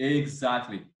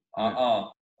 Exactly.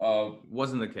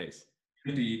 Wasn't the case.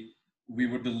 We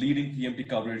were the leading TMT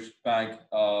coverage bank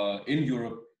in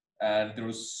Europe, and there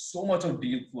was so much of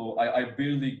deal flow. I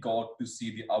barely got to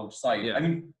see the outside. Yeah. I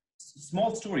mean,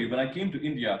 small story. When I came to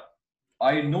India,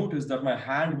 I noticed that my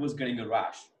hand was getting a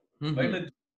rash, right? Like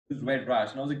this red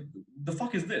rash, and I was like, "The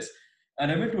fuck is this?"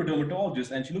 And I went to a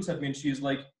dermatologist, and she looks at me and she's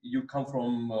like, "You come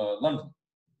from London,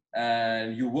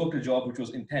 and you worked a job which was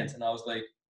intense." And I was like,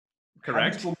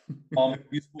 "Correct."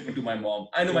 You spoken to my mom.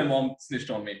 I know my mom snitched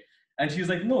on me. And she's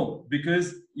like, "No,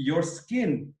 because your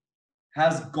skin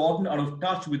has gotten out of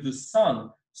touch with the sun.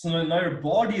 So now your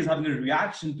body is having a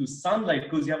reaction to sunlight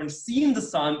because you haven't seen the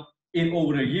sun in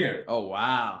over a year." Oh,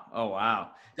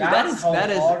 wow. Dude, That's how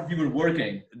hard we were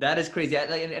working. That is crazy.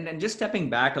 And just stepping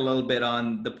back a little bit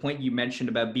on the point you mentioned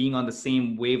about being on the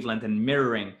same wavelength and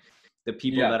mirroring the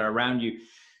people that are around you.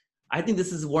 I think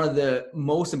this is one of the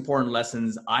most important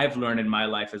lessons I've learned in my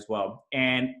life as well.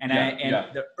 And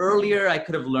the earlier I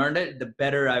could have learned it, the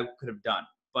better I could have done.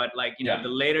 But the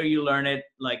later you learn it,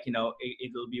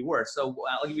 it'll be worse. So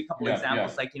I'll give you a couple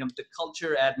examples. The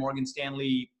culture at Morgan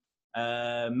Stanley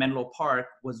Menlo Park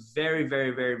was very,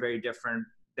 very, very, very different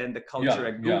than the culture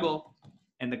at Google.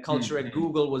 And the culture at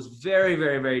Google was very,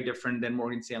 very, very different than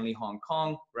Morgan Stanley Hong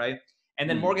Kong, right? And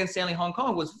then Morgan Stanley Hong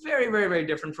Kong was very, very, very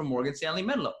different from Morgan Stanley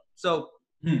Menlo. So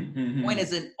the point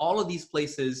is, in all of these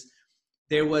places,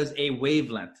 there was a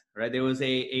wavelength, right? There was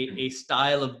a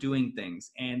style of doing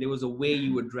things, and there was a way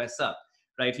you would dress up,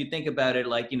 right? If you think about it,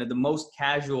 the most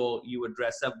casual you would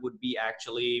dress up would be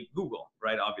actually Google,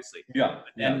 right? Obviously.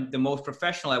 And the most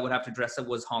professional I would have to dress up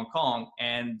was Hong Kong,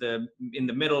 and in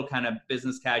the middle kind of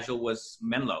business casual was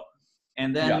Menlo.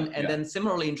 And then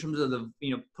similarly, in terms of the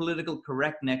political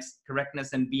correctness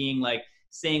and being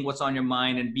saying what's on your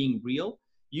mind and being real,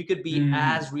 you could be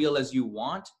as real as you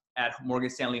want at Morgan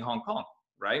Stanley Hong Kong,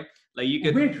 right? Like you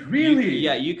could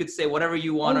you could say whatever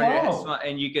you want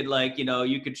and you could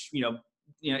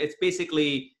it's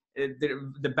basically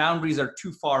the boundaries are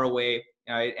too far away,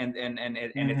 right? And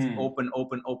it's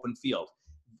open field.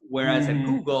 Whereas at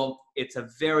Google, it's a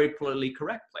very politically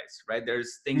correct place, right?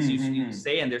 There's things you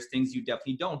say and there's things you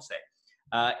definitely don't say.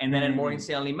 And then in Morgan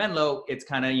Stanley Menlo, it's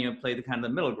kind of, play the kind of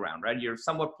the middle ground, right? You're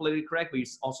somewhat politically correct, but you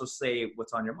also say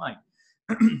what's on your mind.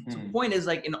 So the point is,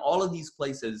 in all of these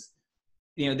places,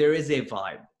 there is a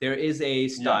vibe, there is a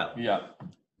style,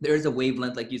 there is a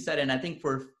wavelength, like you said. And I think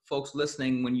for folks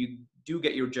listening, when you do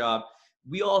get your job,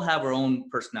 we all have our own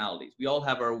personalities. We all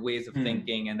have our ways of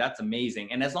thinking, and that's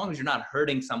amazing. And as long as you're not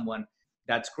hurting someone,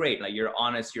 that's great. You're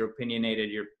honest, you're opinionated,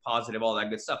 you're positive, all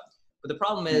that good stuff. But the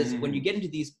problem is when you get into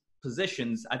these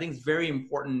positions, I think it's very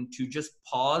important to just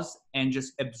pause and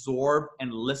just absorb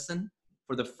and listen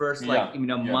for the first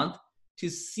month to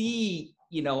see,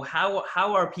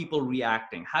 how are people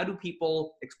reacting? How do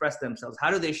people express themselves? How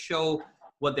do they show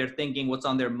what they're thinking, what's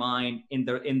on their mind in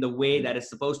the way that it's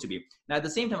supposed to be? Now, at the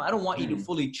same time, I don't want you to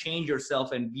fully change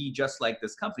yourself and be just like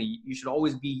this company. You should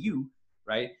always be you,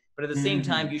 right? But at the same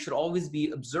time, you should always be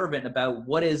observant about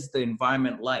what is the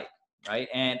environment like, right?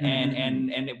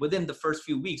 And within the first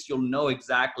few weeks, you'll know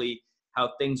exactly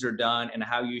how things are done and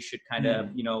how you should kind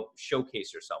of,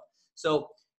 showcase yourself.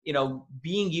 So,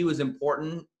 being you is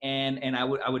important, and I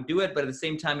would do it. But at the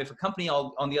same time, if a company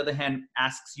on the other hand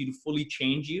asks you to fully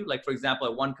change you, like for example,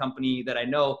 at one company that I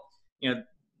know,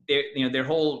 their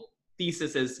whole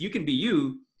thesis is you can be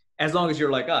you as long as you're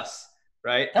like us,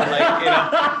 right? But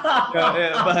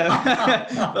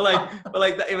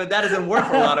that doesn't work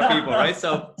for a lot of people, right?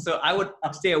 So I would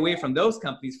stay away from those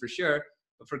companies for sure.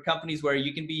 But for companies where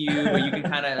you can be you, where you can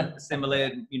kind of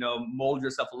assimilate, mold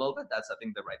yourself a little bit, that's, I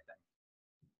think, the right thing.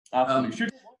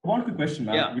 Absolutely. One quick question,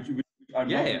 man, which I'd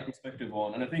love your perspective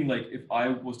on. And I think if I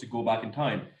was to go back in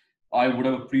time, I would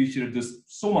have appreciated this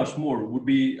so much more. Would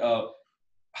be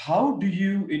how do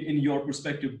you, in your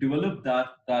perspective, develop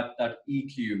that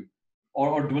EQ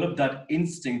or develop that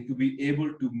instinct to be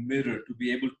able to mirror, to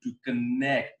be able to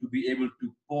connect, to be able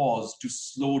to pause, to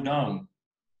slow down,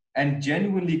 and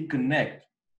genuinely connect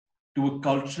to a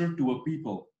culture, to a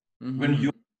people when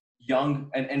you're young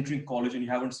and entering college and you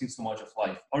haven't seen so much of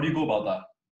life? How do you go about that?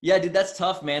 Yeah, dude, that's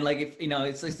tough, man. Like if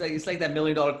it's like that $1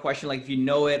 million question. Like if you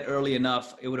know it early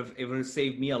enough, it would have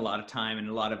saved me a lot of time and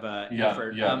a lot of Yeah,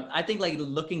 effort. yeah, I think like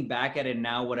looking back at it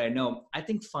now, what I know, I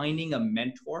think finding a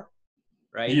mentor,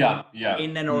 right, yeah, yeah.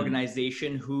 in an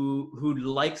organization who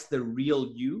likes the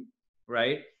real you,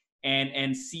 right,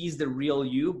 and sees the real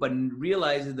you, but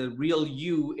realizes the real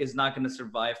you is not going to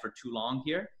survive for too long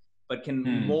here, but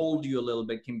can mold you a little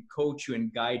bit, can coach you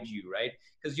and guide you, right?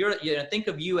 Because think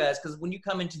of you as, because when you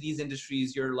come into these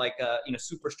industries, you're like a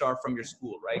superstar from your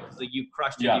school, right? Because you've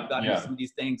crushed it, Yeah, you've gotten yeah. some of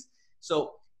these things.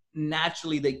 So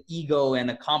naturally, the ego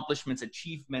and accomplishments,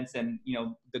 achievements, and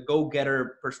the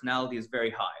go-getter personality is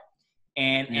very high.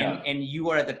 And you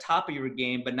are at the top of your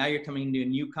game, but now you're coming into a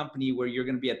new company where you're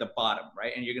going to be at the bottom,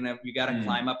 right? And you got to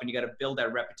climb up, and you got to build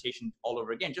that reputation all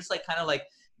over again. Just like kind of like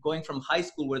going from high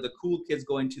school where the cool kids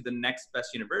going to the next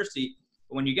best university.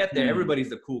 But when you get there, everybody's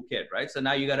the cool kid, right? So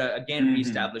now you got to again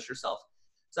reestablish yourself.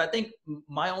 So I think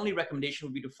my only recommendation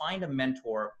would be to find a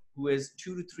mentor who is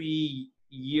 2 to 3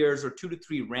 years or 2 to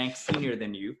 3 ranks senior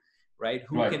than you, right?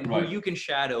 Who you can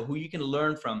shadow, who you can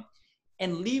learn from,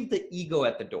 and leave the ego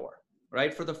at the door.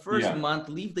 Right? For the first month,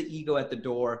 leave the ego at the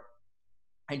door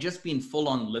and just be in full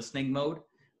on listening mode.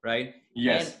 Right?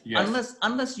 Yes. And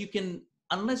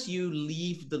unless you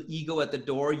leave the ego at the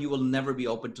door, you will never be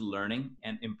open to learning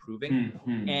and improving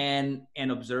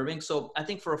and observing. So I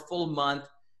think for a full month,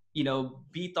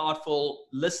 be thoughtful,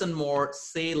 listen more,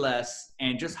 say less,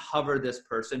 and just hover this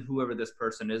person, whoever this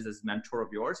person is, this mentor of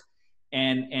yours,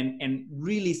 and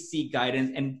really seek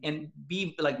guidance and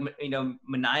be like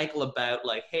maniacal about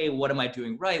like, hey, what am I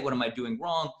doing right, what am I doing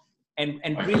wrong, and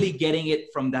really getting it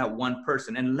from that one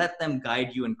person, and let them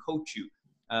guide you and coach you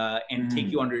and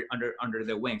take you under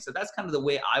their wing. So that's kind of the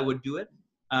way I would do it,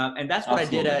 and that's what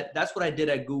I did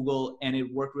at Google, and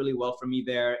it worked really well for me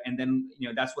there. And then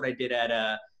that's what I did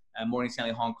at Morgan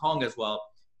Stanley Hong Kong as well,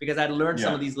 because I learned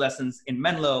some of these lessons in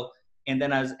Menlo. And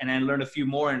then I learned a few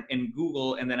more in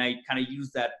Google, and then I kind of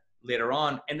used that later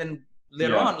on. And then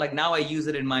later on, like now I use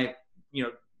it in my,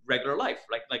 regular life.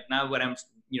 Like now when I'm,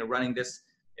 running this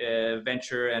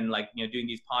venture and like, doing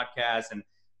these podcasts, and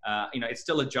it's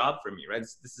still a job for me, right?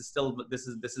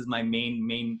 This is my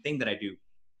main thing that I do.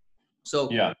 So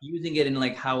using it in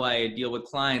like how I deal with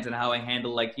clients and how I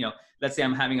handle, like, let's say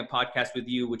I'm having a podcast with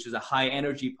you, which is a high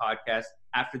energy podcast.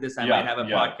 After this, I might have a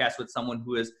podcast with someone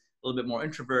who is a little bit more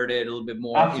introverted, a little bit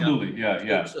more. Absolutely.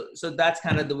 So that's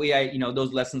kind of the way I,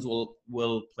 those lessons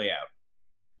will play out.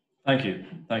 Thank you.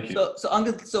 So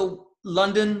Angad, so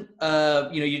London,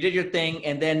 you did your thing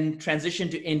and then transitioned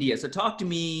to India. So talk to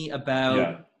me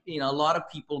about, a lot of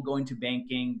people going to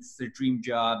banking, it's their dream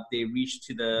job. They reach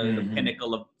to the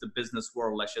pinnacle of the business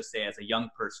world, let's just say, as a young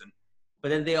person. But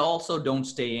then they also don't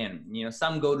stay in.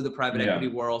 Some go to the private equity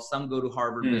world, some go to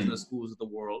Harvard business schools of the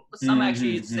world, but some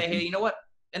actually say, hey, you know what?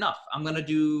 Enough. I'm going to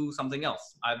do something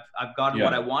else. I've gotten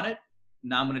what I wanted.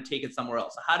 Now I'm going to take it somewhere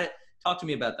else. So talk to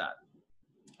me about that.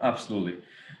 Absolutely.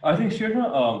 I think,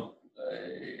 Shirna,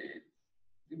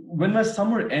 when my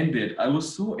summer ended, I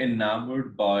was so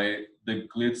enamored by the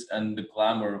glitz and the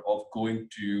glamour of going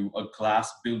to a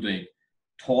glass building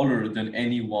taller than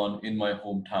anyone in my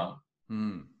hometown,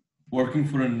 working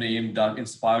for a name that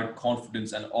inspired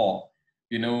confidence and awe.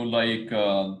 Like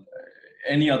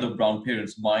any other brown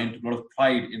parents, mine took a lot of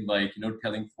pride in, like,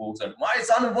 telling folks that my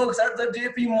son works at the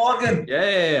JP Morgan.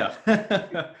 Yeah.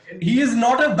 He is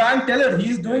not a bank teller.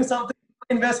 He's doing something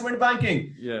in investment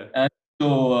banking. Yeah. And so,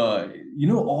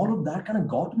 all of that kind of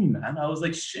got me, man. I was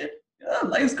like, shit,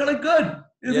 life's kind of good.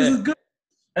 This is good.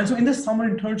 And so in the summer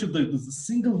internship, the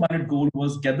single-minded goal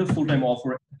was get the full-time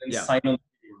offer and then sign on,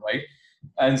 right?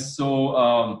 And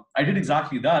so I did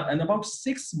exactly that. And about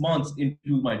 6 months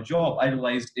into my job, I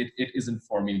realized it isn't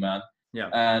for me, man. Yeah.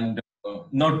 And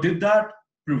now, did that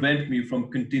prevent me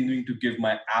from continuing to give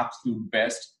my absolute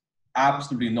best?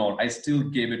 Absolutely not. I still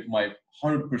gave it my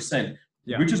 100%,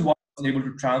 which is why I was able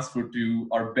to transfer to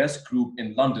our best group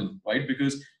in London, right?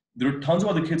 Because there are tons of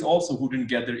other kids also who didn't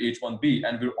get their H-1B,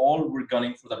 and we're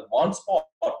gunning for that one spot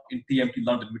in TMT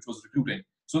London, which was recruiting.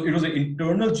 So it was an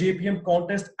internal JPM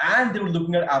contest, and they were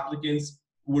looking at applicants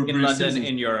who were in London,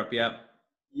 in Europe,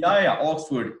 Yeah,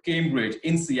 Oxford, Cambridge,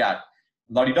 INSEAD,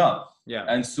 la-di-da. Yeah.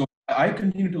 And so I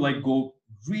continued to like go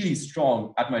really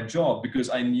strong at my job because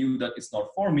I knew that it's not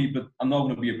for me, but I'm not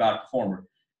going to be a bad performer.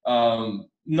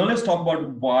 Now let's talk about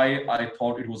why I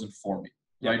thought it wasn't for me,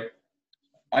 right?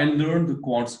 I learned the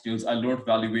quant skills. I learned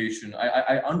valuation.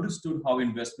 I understood how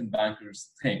investment bankers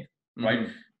think, right?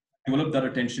 Developed that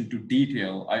attention to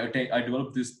detail. I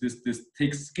developed this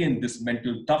thick skin, this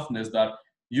mental toughness that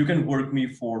you can work me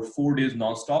for 4 days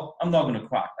nonstop. I'm not going to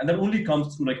crack. And that only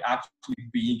comes through like actually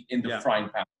being in the frying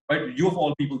pan, right? You of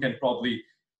all people can probably,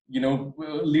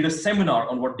 lead a seminar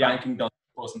on what banking does to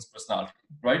a person's personality,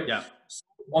 right? Yeah. So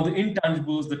on the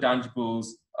intangibles, the tangibles,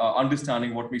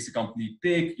 understanding what makes a company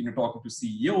tick, talking to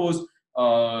CEOs,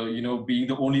 being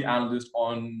the only analyst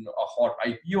on a hot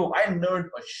IPO, I learned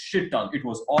a shit ton. It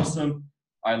was awesome.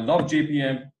 I love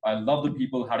JPM. I love the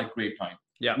people, had a great time.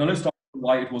 Yeah. Now let's talk about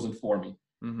why it wasn't for me.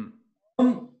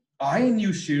 I knew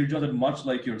Shirja that much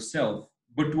like yourself,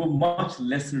 but to a much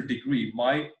lesser degree.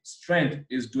 My strength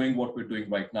is doing what we're doing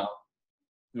right now,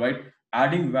 right?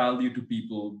 Adding value to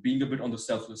people, being a bit on the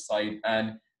selfless side,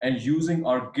 and using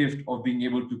our gift of being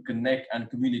able to connect and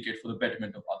communicate for the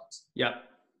betterment of others. Yeah.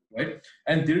 Right?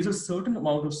 And there's a certain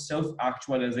amount of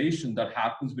self-actualization that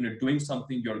happens when you're doing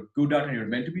something you're good at and you're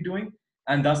meant to be doing.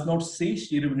 And that's not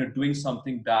satiated when you're doing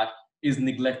something that is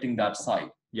neglecting that side.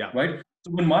 Yeah. Right?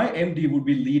 So when my MD would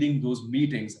be leading those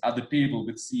meetings at the table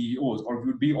with CEOs, or we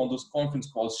would be on those conference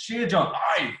calls, Shirja,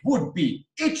 I would be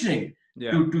itching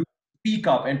to speak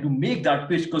up and to make that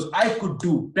pitch because I could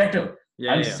do better.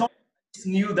 So I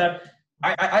knew that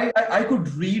I could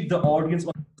read the audience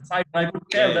on the side, and I could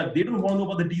tell that they don't want to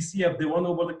know about the DCF, they want to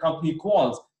know about the company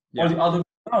calls or the other way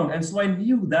around. And so I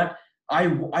knew that I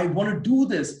want to do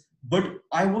this, but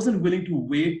I wasn't willing to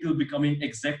wait till becoming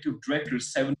executive director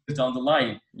 7 years down the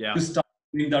line to start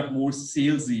doing that more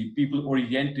salesy,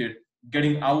 people-oriented,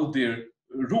 getting out there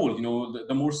role,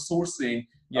 the more sourcing,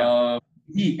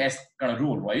 ES kind of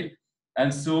role, right?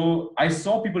 And so I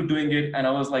saw people doing it, and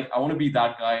I was like, I want to be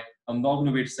that guy. I'm not going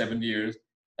to wait 7 years.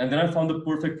 And then I found the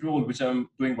perfect role, which I'm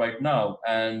doing right now.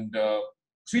 And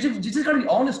so you just got to be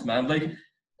honest, man. Like,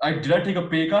 did I take a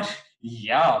pay cut?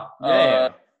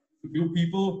 Do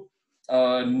people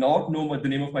not know the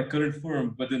name of my current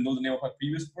firm, but they know the name of my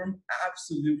previous firm?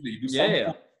 Absolutely. Do some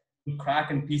people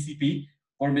crack and PCP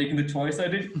for making the choice I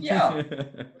did? Yeah.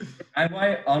 Am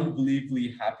I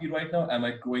unbelievably happy right now? Am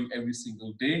I growing every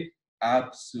single day?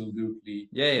 Absolutely.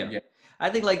 Yeah. I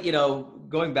think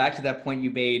going back to that point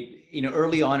you made,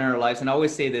 early on in our lives, and I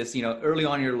always say this, early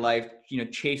on in your life,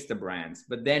 chase the brands,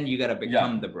 but then you got to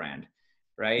become the brand,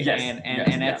 right?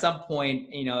 And at some point,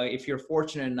 if you're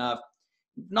fortunate enough,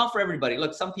 not for everybody.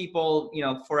 Look, some people,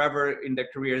 forever in their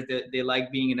careers, they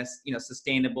like being in a,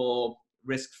 sustainable,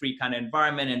 risk-free kind of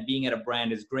environment, and being at a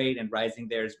brand is great, and rising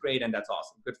there is great, and that's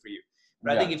awesome. Good for you.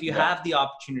 But I think if you have the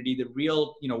opportunity, the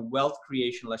real, wealth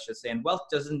creation, let's just say, and wealth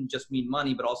doesn't just mean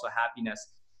money, but also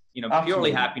happiness,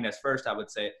 purely happiness first, I would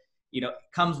say,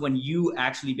 comes when you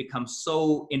actually become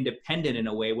so independent in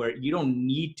a way where you don't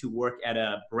need to work at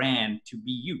a brand to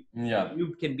be you.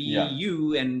 You can be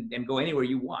you and go anywhere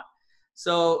you want.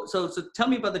 So tell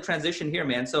me about the transition here,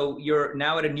 man. So you're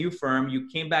now at a new firm. You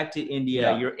came back to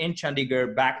India. You're in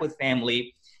Chandigarh, back with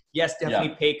family. Yes,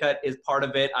 definitely pay cut is part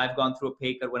of it. I've gone through a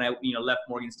pay cut when I, left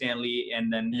Morgan Stanley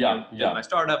and then did my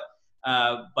startup.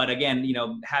 But again,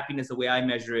 happiness, the way I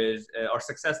measure is, or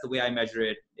success, the way I measure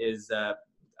it is a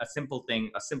simple thing,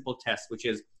 a simple test, which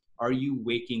is, are you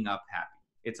waking up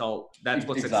happy? That's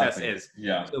what success is.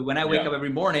 So when I wake up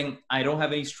every morning, I don't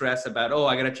have any stress about,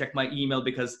 I got to check my email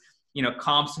because,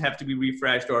 comps have to be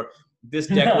refreshed, or this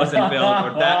deck wasn't built,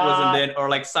 or that wasn't it, or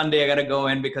like Sunday I got to go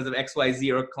in because of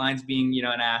XYZ, or clients being,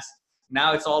 an ass.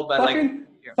 Now it's all about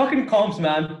fucking comps,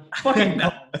 man. Fucking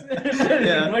comps.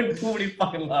 Ruined too many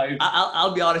fucking lives.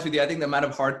 I'll be honest with you. I think the amount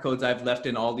of hard codes I've left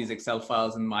in all these Excel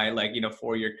files in my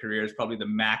 4-year career is probably the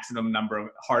maximum number of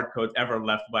hard codes ever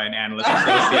left by an analyst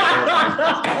associate.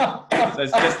 So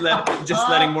it's just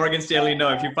letting Morgan Stanley know,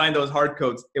 if you find those hard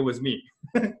codes, it was me.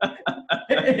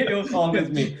 It was always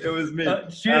me. It was me.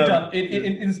 Shirja,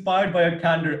 inspired by your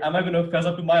candor, am I going to fess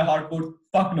up to my hard code?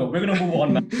 Fuck no. We're going to move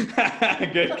on, man.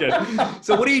 Good.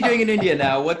 So what are you doing in India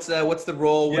now? What's the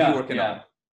role? What are you working on?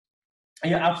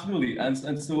 Yeah, absolutely. And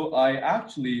so I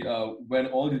actually, when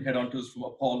all the headhunters from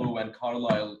Apollo and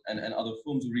Carlyle and other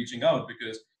firms were reaching out,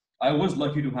 because I was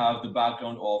lucky to have the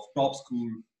background of top school.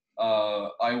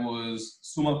 I was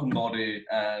summa cum laude,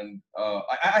 and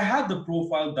I had the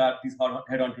profile that these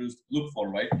headhunters look for,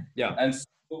 right? Yeah. And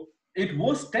so it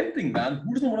was tempting, man.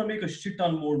 Who doesn't want to make a shit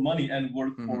ton more money and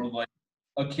work for like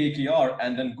a KKR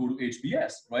and then go to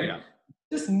HBS, right? Yeah.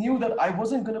 Just knew that I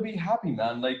wasn't going to be happy,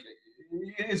 man. Like,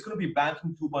 it's going to be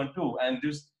banking 2.0, and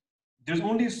there's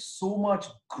only so much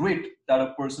grit that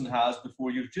a person has before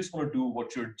you just want to do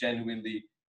what you're genuinely,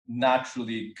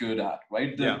 naturally good at,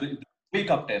 right? The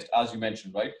wake-up test, as you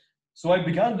mentioned, right? So I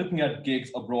began looking at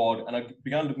gigs abroad, and I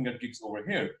began looking at gigs over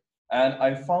here. And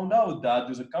I found out that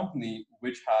there's a company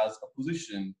which has a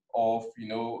position of,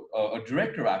 a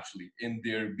director actually in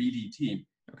their BD team.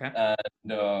 Okay.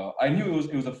 And I knew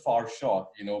it was a far shot,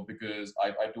 because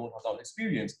I don't have that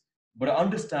experience, but I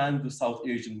understand the South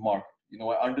Asian market.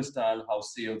 I understand how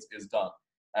sales is done.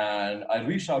 And I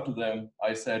reached out to them.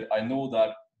 I said, I know that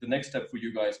the next step for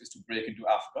you guys is to break into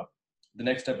Africa. The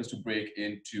next step is to break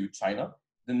into China.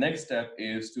 The next step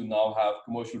is to now have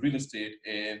commercial real estate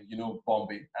in,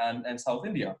 Bombay and South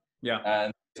India. Yeah.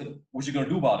 And what you going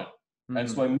to do about it? Mm-hmm. And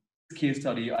so I made this case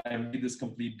study. I made this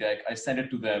complete deck. I sent it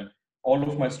to them, all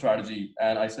of my strategy.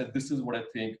 And I said, this is what I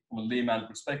think from a layman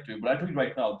perspective. But I tell you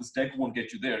right now, this deck won't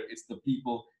get you there. It's the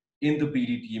people in the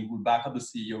BD team who back up the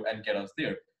CEO and get us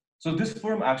there. So this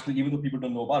firm actually, even though people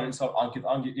don't know about it, it's called Ankit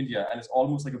Angi India, and it's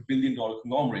almost like $1 billion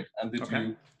conglomerate. And they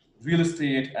do real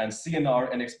estate and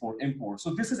CNR and export import.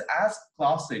 So this is as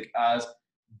classic as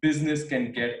business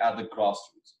can get at the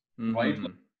grassroots, right?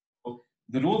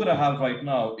 The role that I have right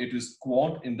now, it is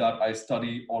quant in that I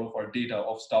study all of our data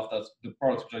of stuff that's the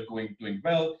products which are doing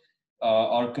well,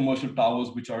 our commercial towers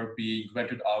which are being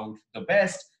rented out the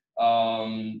best,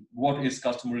 what is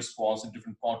customer response in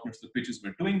different continents, the pitches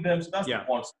we're doing them. So that's the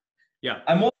quant. Yeah.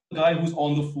 I'm also the guy who's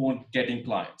on the phone getting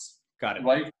clients. Got it.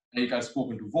 Right? Like I've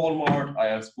spoken to Walmart, I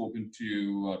have spoken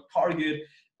to Target,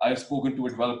 I've spoken to a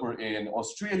developer in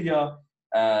Australia,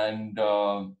 and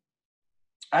a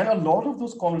lot of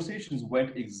those conversations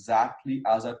went exactly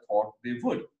as I thought they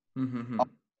would.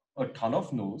 A ton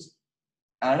of no's,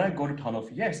 and I got a ton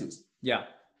of yeses. Yeah.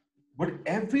 But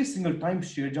every single time,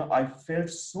 Shirja, I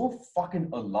felt so fucking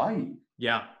alive.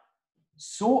 Yeah.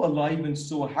 So alive and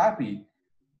so happy.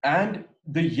 And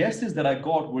the yeses that I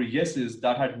got were yeses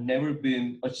that had never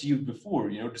been achieved before,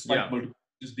 despite multiple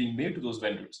just being made to those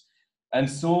vendors. And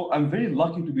so I'm very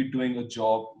lucky to be doing a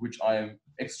job which I am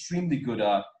extremely good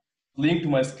at, playing to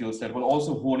my skill set, but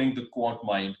also honing the quant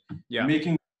mind,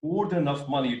 making more than enough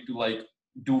money to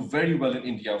do very well in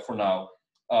India for now.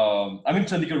 I'm in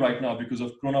Chandigarh right now because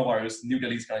of coronavirus. New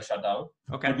Delhi's kind of shut down.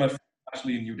 Okay. But my friend is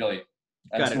actually in New Delhi.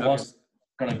 And once it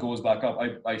kind of goes back up,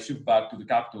 I shift back to the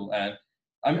capital. And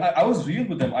I was real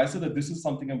with them. I said that this is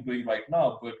something I'm doing right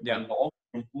now, but my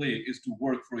long-term play is to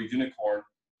work for a unicorn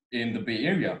in the Bay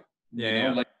Area.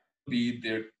 Be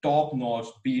their top-notch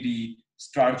BD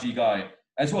strategy guy.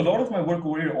 And so a lot of my work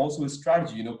over here also is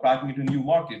strategy, cracking into new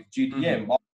markets, GTM,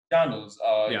 channels,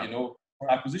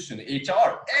 acquisition,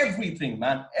 HR, everything,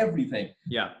 man, everything.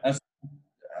 Yeah. And so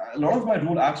a lot of my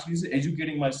role actually is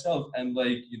educating myself and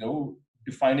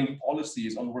defining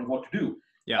policies on what to do.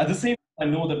 Yeah. At the same time, I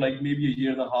know that maybe a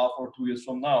year and a half or 2 years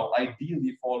from now, ideally,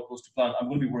 if all goes to plan, I'm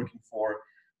going to be working for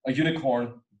a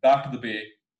unicorn back to the Bay,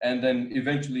 and then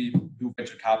eventually do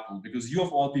venture capital. Because you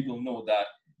of all people know that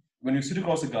when you sit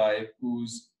across a guy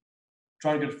who's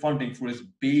trying to get funding for his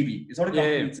baby, it's not a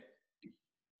company.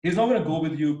 He's not going to go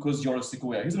with you because you're a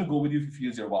Sequoia. He's going to go with you if he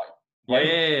feels your vibe. Right?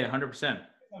 Yeah, 100%.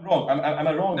 I'm wrong. Am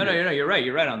I wrong? No, you're right.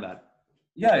 You're right on that.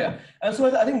 Yeah. And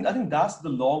so I think that's the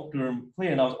long-term play,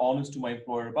 and I was honest to my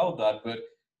employer about that. But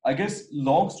I guess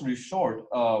long story short,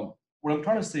 what I'm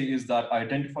trying to say is that I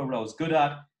identified what I was good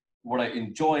at, what I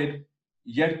enjoyed,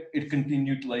 yet it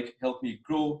continued to help me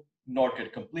grow, not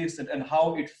get complacent, and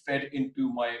how it fed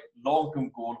into my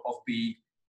long-term goal of being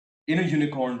in a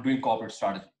unicorn doing corporate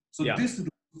strategy. So this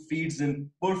feeds in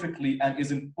perfectly and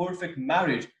is in perfect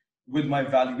marriage with my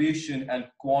valuation and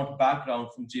quant background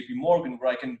from JP Morgan,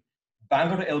 where I can bang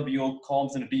out an LBO,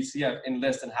 comms, and a DCF in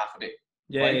less than half a day.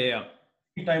 Yeah.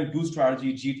 Anytime do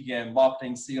strategy, GTM,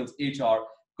 marketing, sales, HR.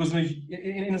 Because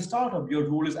in a startup, your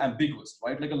role is ambiguous,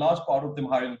 right? A large part of them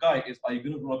hiring a guy is, are you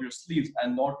going to roll up your sleeves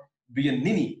and not be a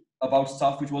ninny about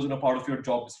stuff which wasn't a part of your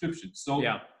job description? So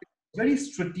very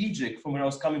strategic from where I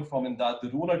was coming from, in that the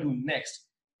role I do next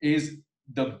is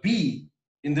the B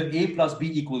in the A plus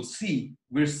B equals C,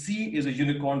 where C is a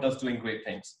unicorn that's doing great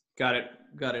things. Got it.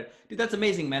 Dude, that's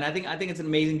amazing, man. I think it's an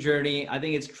amazing journey. I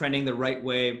think it's trending the right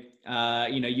way.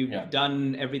 You've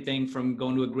done everything from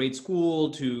going to a great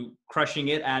school to crushing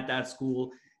it at that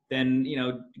school, then,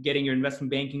 getting your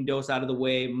investment banking dose out of the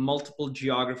way, multiple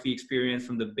geography experience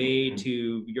from the Bay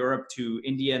to Europe to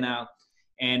India now.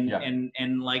 And you're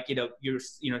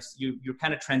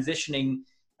kind of transitioning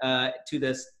to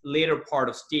this later part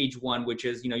of stage one, which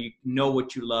is, you know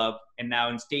what you love. And now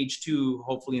in stage two,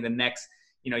 hopefully in the next,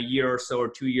 year or so or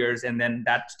 2 years. And then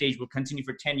that stage will continue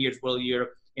for 10 years. Well,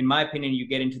 in my opinion, you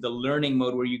get into the learning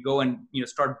mode where you go and,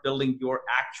 start building your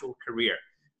actual career.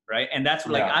 Right. And that's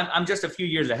I'm just a few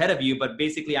years ahead of you, but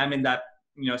basically I'm in that,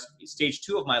 stage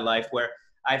 2 of my life where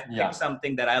I've picked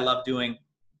something that I love doing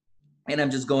and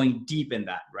I'm just going deep in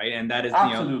that. Right. And that is,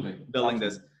 building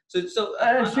this. So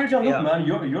Shirja, look, man,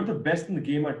 you're the best in the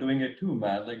game at doing it too,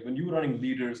 man. When you were running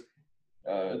Leaders,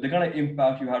 the kind of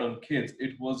impact you had on kids,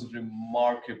 it was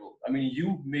remarkable. I mean,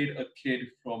 you made a kid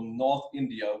from North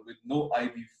India with no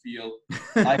Ivy Field,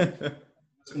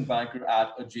 investment banker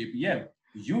at a JPM.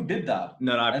 You did that.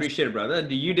 No, I appreciate it, brother.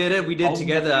 You did it. We did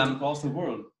together. Across the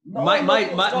world.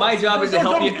 My job is to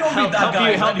help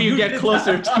you get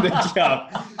closer to the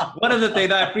job. One of the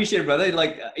things I appreciate, brother,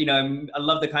 like, I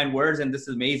love the kind words, and this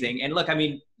is amazing. And look, I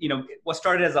mean, what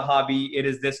started as a hobby, it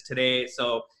is this today.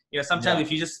 So, sometimes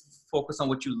if you just focus on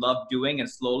what you love doing and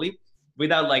slowly,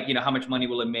 without like, how much money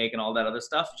will it make and all that other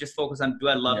stuff, just focus on, do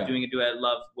I love doing it? Do I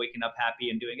love waking up happy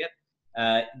and doing it?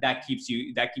 That keeps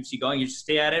you going. You just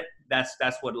stay at it.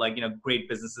 That's what, like, great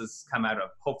businesses come out of,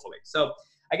 hopefully. So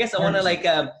I guess I want to like,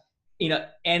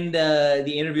 end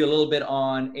the interview a little bit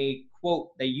on a quote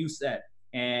that you said,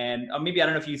 and maybe I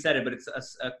don't know if you said it, but it's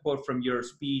a quote from your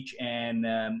speech, and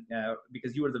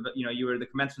because you were the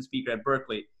commencement speaker at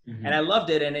Berkeley, and I loved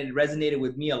it, and it resonated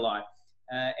with me a lot.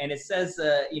 And it says,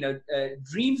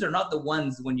 dreams are not the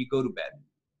ones when you go to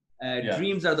bed.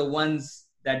 Dreams are the ones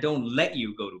that don't let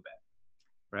you go to bed.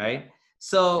 Right.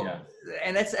 So,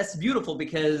 and that's beautiful,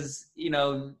 because,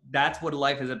 that's what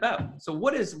life is about. So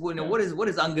what is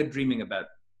Angad dreaming about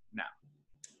now?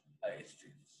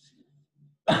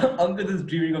 Angad is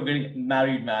dreaming of getting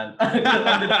married, man.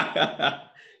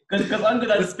 Because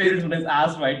Angad has parents on his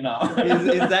ass right now.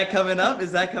 Is that coming up?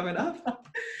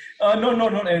 No,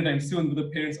 not anytime soon. But the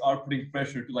parents are putting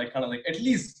pressure to like kind of like at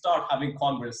least start having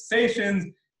conversations.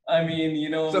 I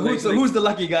mean, So who's the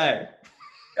lucky guy?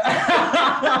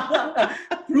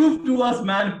 Prove to us,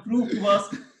 man. Prove to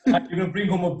us. Bring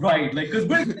home a bride. Like, because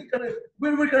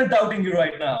we're kind of doubting you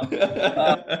right now.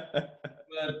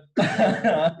 But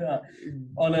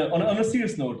on a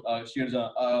serious note,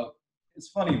 Shirja, it's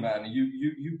funny, man.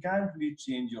 You can't really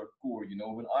change your core.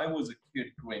 When I was a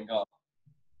kid growing up,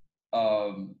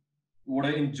 what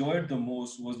I enjoyed the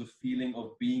most was the feeling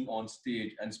of being on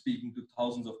stage and speaking to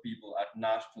thousands of people at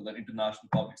national and international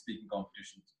public speaking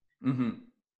competitions. Mm-hmm.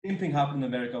 Same thing happened in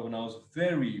America when I was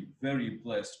very, very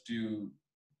blessed to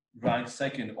rank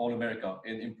second All-America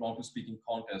in impromptu speaking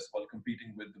contests while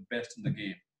competing with the best in the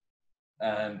game.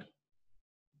 And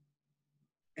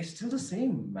it's still the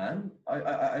same, man.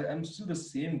 I'm still the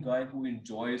same guy who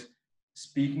enjoys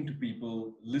speaking to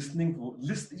people, listening.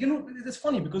 It's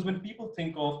funny because when people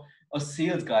think of a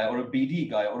sales guy or a BD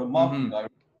guy or a marketing guy,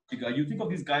 you think of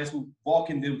these guys who walk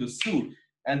in there with a suit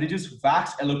and they just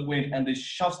wax eloquent and they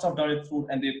shove stuff down your throat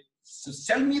and they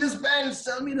sell me this pen,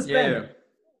 pen.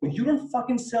 You don't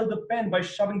fucking sell the pen by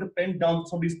shoving the pen down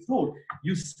somebody's throat.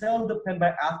 You sell the pen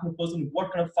by asking the person,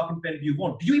 what kind of fucking pen do you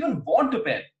want? Do you even want a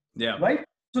pen? Yeah. Right?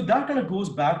 So that kind of goes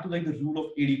back to like the rule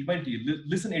of 80-20.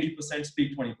 Listen 80%,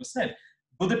 speak 20%.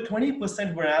 But the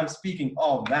 20% where I'm speaking,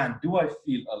 oh man, do I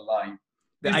feel alive?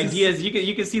 The ideas,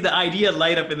 you can see the idea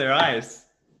light up in their eyes.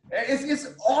 It's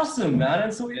awesome, man.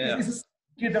 And so it's a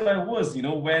kid that I was,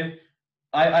 when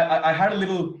I had a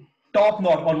little top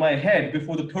knot on my head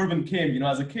before the turban came,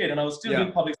 as a kid, and I was still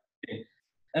doing public speaking.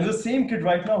 And the same kid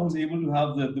right now who's able to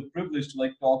have the privilege to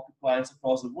like talk to clients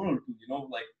across the world, to,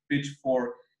 like pitch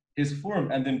for his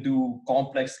firm and then do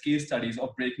complex case studies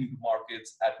of breaking into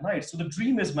markets at night. So the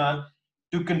dream is, man,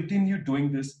 to continue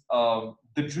doing this.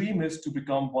 The dream is to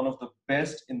become one of the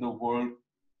best in the world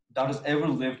that has ever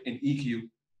lived in EQ.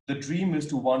 The dream is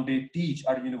to one day teach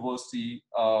at a university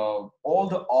all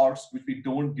the arts which we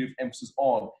don't give emphasis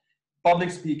on.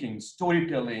 Public speaking,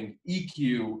 storytelling,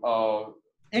 EQ,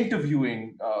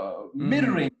 interviewing,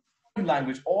 mirroring,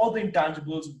 language, all the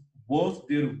intangibles worth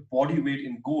their body weight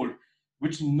in gold,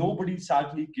 which nobody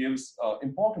sadly gives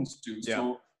importance to. Yeah.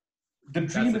 So the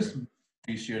dream is,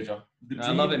 Shirja.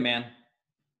 I love it, man.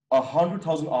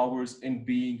 100,000 hours in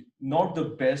being not the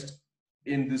best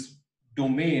in this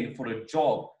domain for a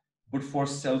job, but for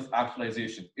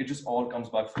self-actualization. It just all comes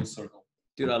back full circle.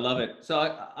 Dude, I love it. So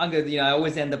Angad, I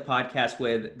always end the podcast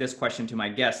with this question to my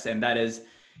guests, and that is,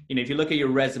 if you look at your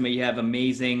resume, you have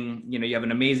amazing, you have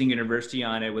an amazing university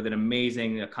on it with an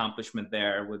amazing accomplishment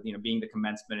there with, being the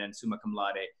commencement and summa cum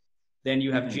laude. Then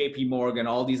you have JP Morgan,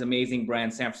 all these amazing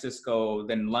brands, San Francisco,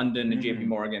 then London and JP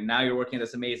Morgan. Now you're working at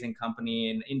this amazing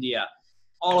company in India.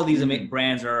 All of these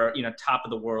brands are, top of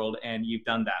the world, and you've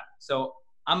done that. So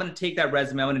I'm going to take that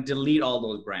resume. I'm going to delete all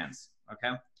those brands.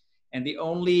 Okay. And the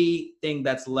only thing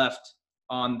that's left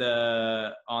on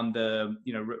the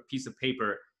piece of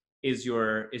paper is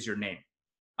your name,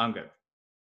 Angad.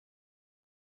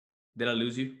 Did I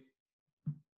lose you?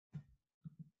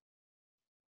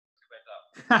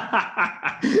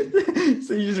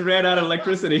 So you just ran out of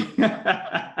electricity.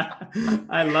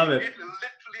 I love it.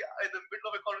 Literally, in the middle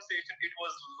of a conversation, it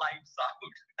was lights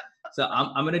out. So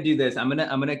I'm gonna do this. I'm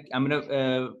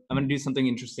gonna do something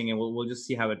interesting, and we'll just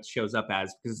see how it shows up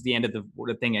as, because it's the end of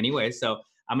the thing anyway. So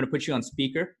I'm gonna put you on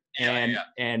speaker, and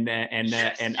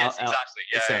Yes,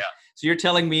 exactly. So you're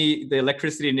telling me the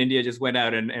electricity in India just went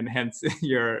out, and hence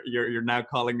you're now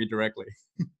calling me directly.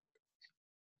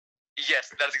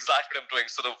 Yes, that's exactly what I'm doing.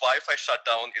 So the Wi-Fi shut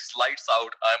down, it's lights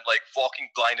out. I'm like walking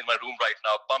blind in my room right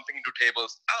now, bumping into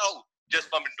tables. Ow! Just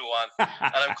bumped into one.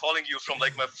 And I'm calling you from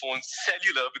like my phone's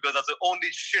cellular because that's the only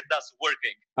shit that's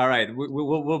working. All right,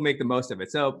 we'll make the most of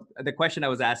it. So the question I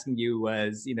was asking you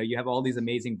was, you have all these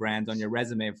amazing brands on your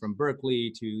resume, from Berkeley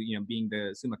to, being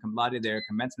the summa cum laude there,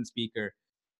 commencement speaker,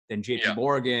 then JP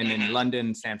Morgan in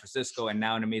London, San Francisco, and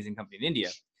now an amazing company in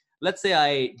India. Let's say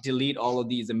I delete all of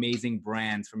these amazing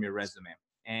brands from your resume,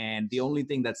 and the only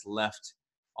thing that's left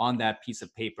on that piece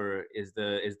of paper is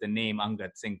the name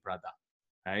Angad Singh Pradhan,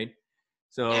 right?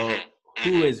 So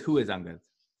who is Angad?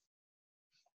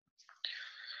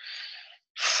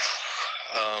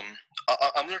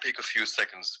 I'm going to take a few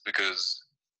seconds because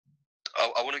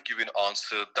I want to give you an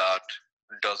answer that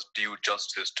does due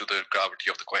justice to the gravity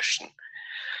of the question.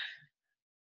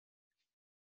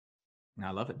 I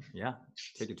love it. Yeah,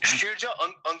 take your time. Shirja,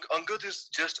 Angad is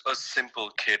just a simple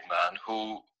kid, man,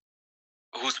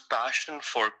 whose passion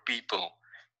for people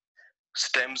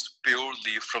stems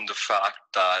purely from the fact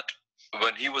that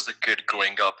when he was a kid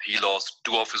growing up, he lost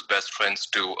two of his best friends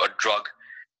to a drug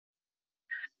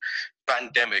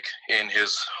pandemic in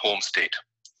his home state.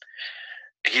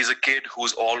 He's a kid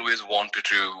who's always wanted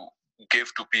to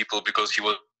give to people because he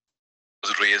was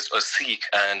raised a Sikh,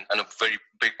 and a very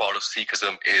big part of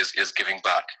Sikhism is giving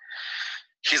back.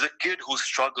 He's a kid who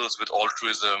struggles with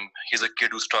altruism. He's a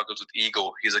kid who struggles with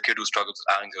ego. He's a kid who struggles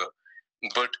with anger,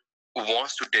 but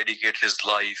wants to dedicate his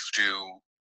life to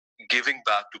giving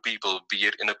back to people, be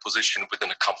it in a position within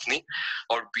a company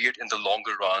or be it in the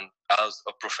longer run as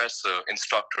a professor,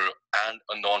 instructor, and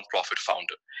a non-profit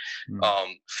founder.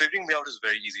 Figuring me out is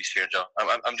very easy, Shirja.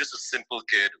 I'm just a simple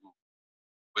kid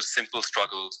with simple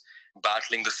struggles,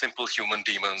 battling the simple human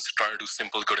demons, trying to do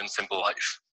simple good in simple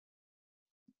life.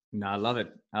 No, I love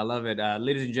it. I love it.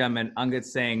 Ladies and gentlemen, Angad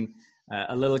Singh,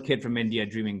 a little kid from India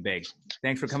dreaming big.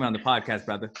 Thanks for coming on the podcast,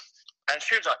 brother. And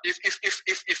Shirja, if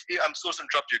I'm sorry to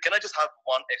interrupt you, can I just have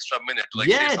one extra minute to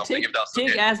say something?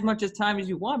 Take as much time as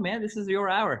you want, man. This is your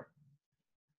hour.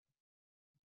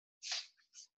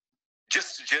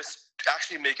 Just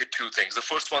actually make it two things. The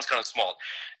first one's kind of small.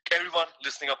 Everyone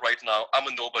listening up right now, I'm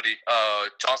a nobody.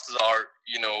 Chances are,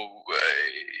 we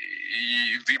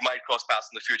might cross paths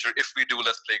in the future. If we do,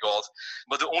 let's play golf.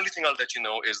 But the only thing I'll let you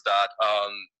know is that,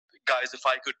 guys, if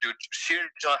I could do,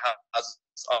 Shirja has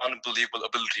unbelievable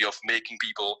ability of making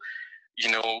people,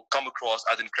 come across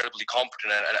as incredibly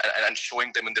competent and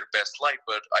showing them in their best light.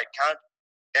 But I can't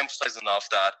emphasize enough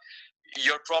that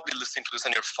you're probably listening to this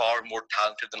and you're far more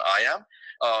talented than I am.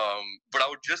 But I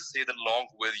would just say that along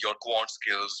with your quant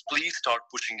skills, please start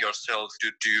pushing yourself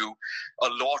to do a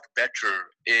lot better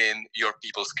in your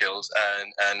people skills.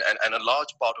 And a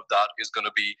large part of that is going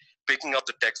to be picking up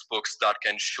the textbooks that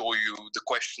can show you the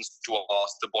questions to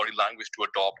ask, the body language to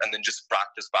adopt, and then just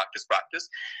practice. What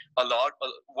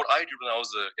I did when I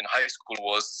was in high school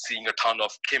was seeing a ton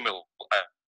of Kimmel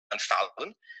and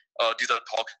Fallon. These are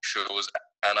talk shows,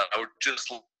 and I would just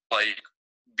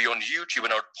be on YouTube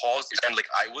and I would pause and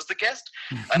I was the guest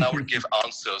and I would give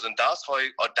answers. And that's how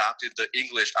I adapted the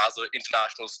English as an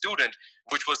international student,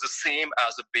 which was the same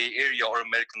as a Bay Area or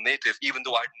American native, even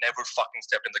though I'd never fucking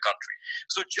stepped in the country.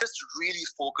 So just really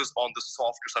focus on the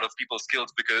softer side of people's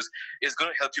skills because it's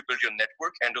going to help you build your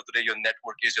network. End of the day, your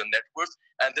network is your net worth.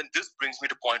 And then this brings me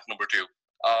to point number 2.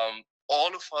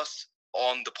 All of us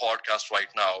on the podcast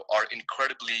right now are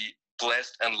incredibly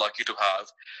blessed and lucky to have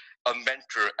a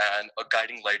mentor and a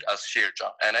guiding light as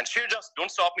Shirja. And Shirja,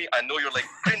 don't stop me. I know you're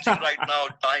cringing right now,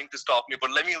 dying to stop me, but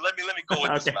let me go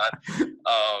with this man.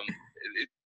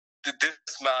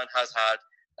 This man has had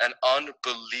an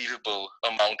unbelievable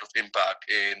amount of impact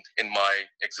in my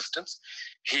existence.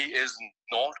 He is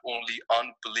not only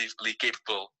unbelievably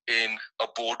capable in a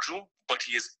boardroom, but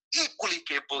he is equally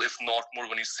capable, if not more,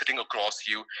 when he's sitting across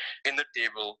you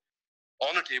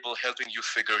on a table helping you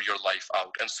figure your life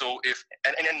out. And so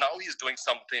and now he's doing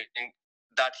something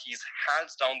that he's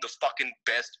hands down the fucking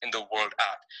best in the world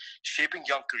at, shaping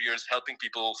young careers, helping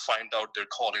people find out their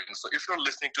calling. So if you're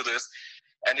listening to this,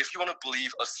 and if you want to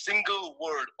believe a single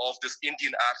word of this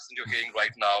Indian accent you're hearing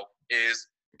right now, is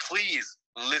please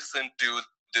listen to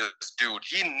this dude.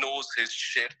 He knows his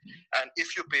shit, and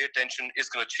if you pay attention, it's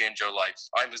going to change your life.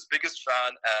 I'm his biggest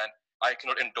fan, and I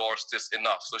cannot endorse this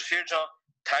enough. So Shirja,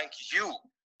 thank you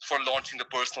for launching the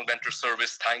personal mentor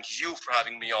service. Thank you for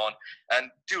having me on. And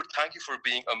dude, thank you for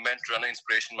being a mentor and an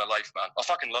inspiration in my life, man. I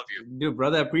fucking love you. Dude,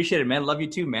 brother, I appreciate it, man. Love you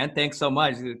too, man. Thanks so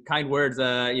much. Kind words.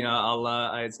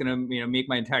 It's gonna, make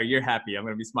my entire year happy. I'm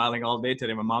gonna be smiling all day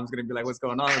today. My mom's gonna be like, "What's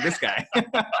going on with this guy?"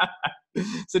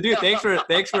 So, dude, thanks for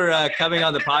coming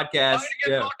on the podcast. Find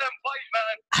me a goddamn wife,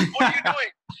 man. What are you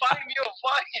doing? Find me a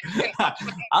wife.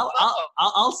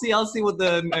 I'll see what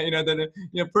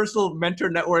the personal mentor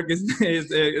network is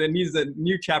it needs a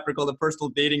new chapter called the personal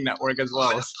dating network as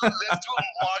well. Let's do a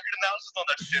market analysis on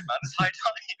that shit, man. It's high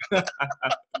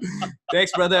time.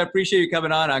 Thanks, brother. I appreciate you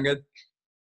coming on, Angad.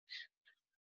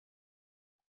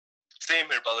 Same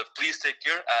here, brother. Please take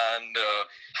care and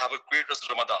have a great rest of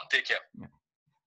Ramadan. Take care. Yeah.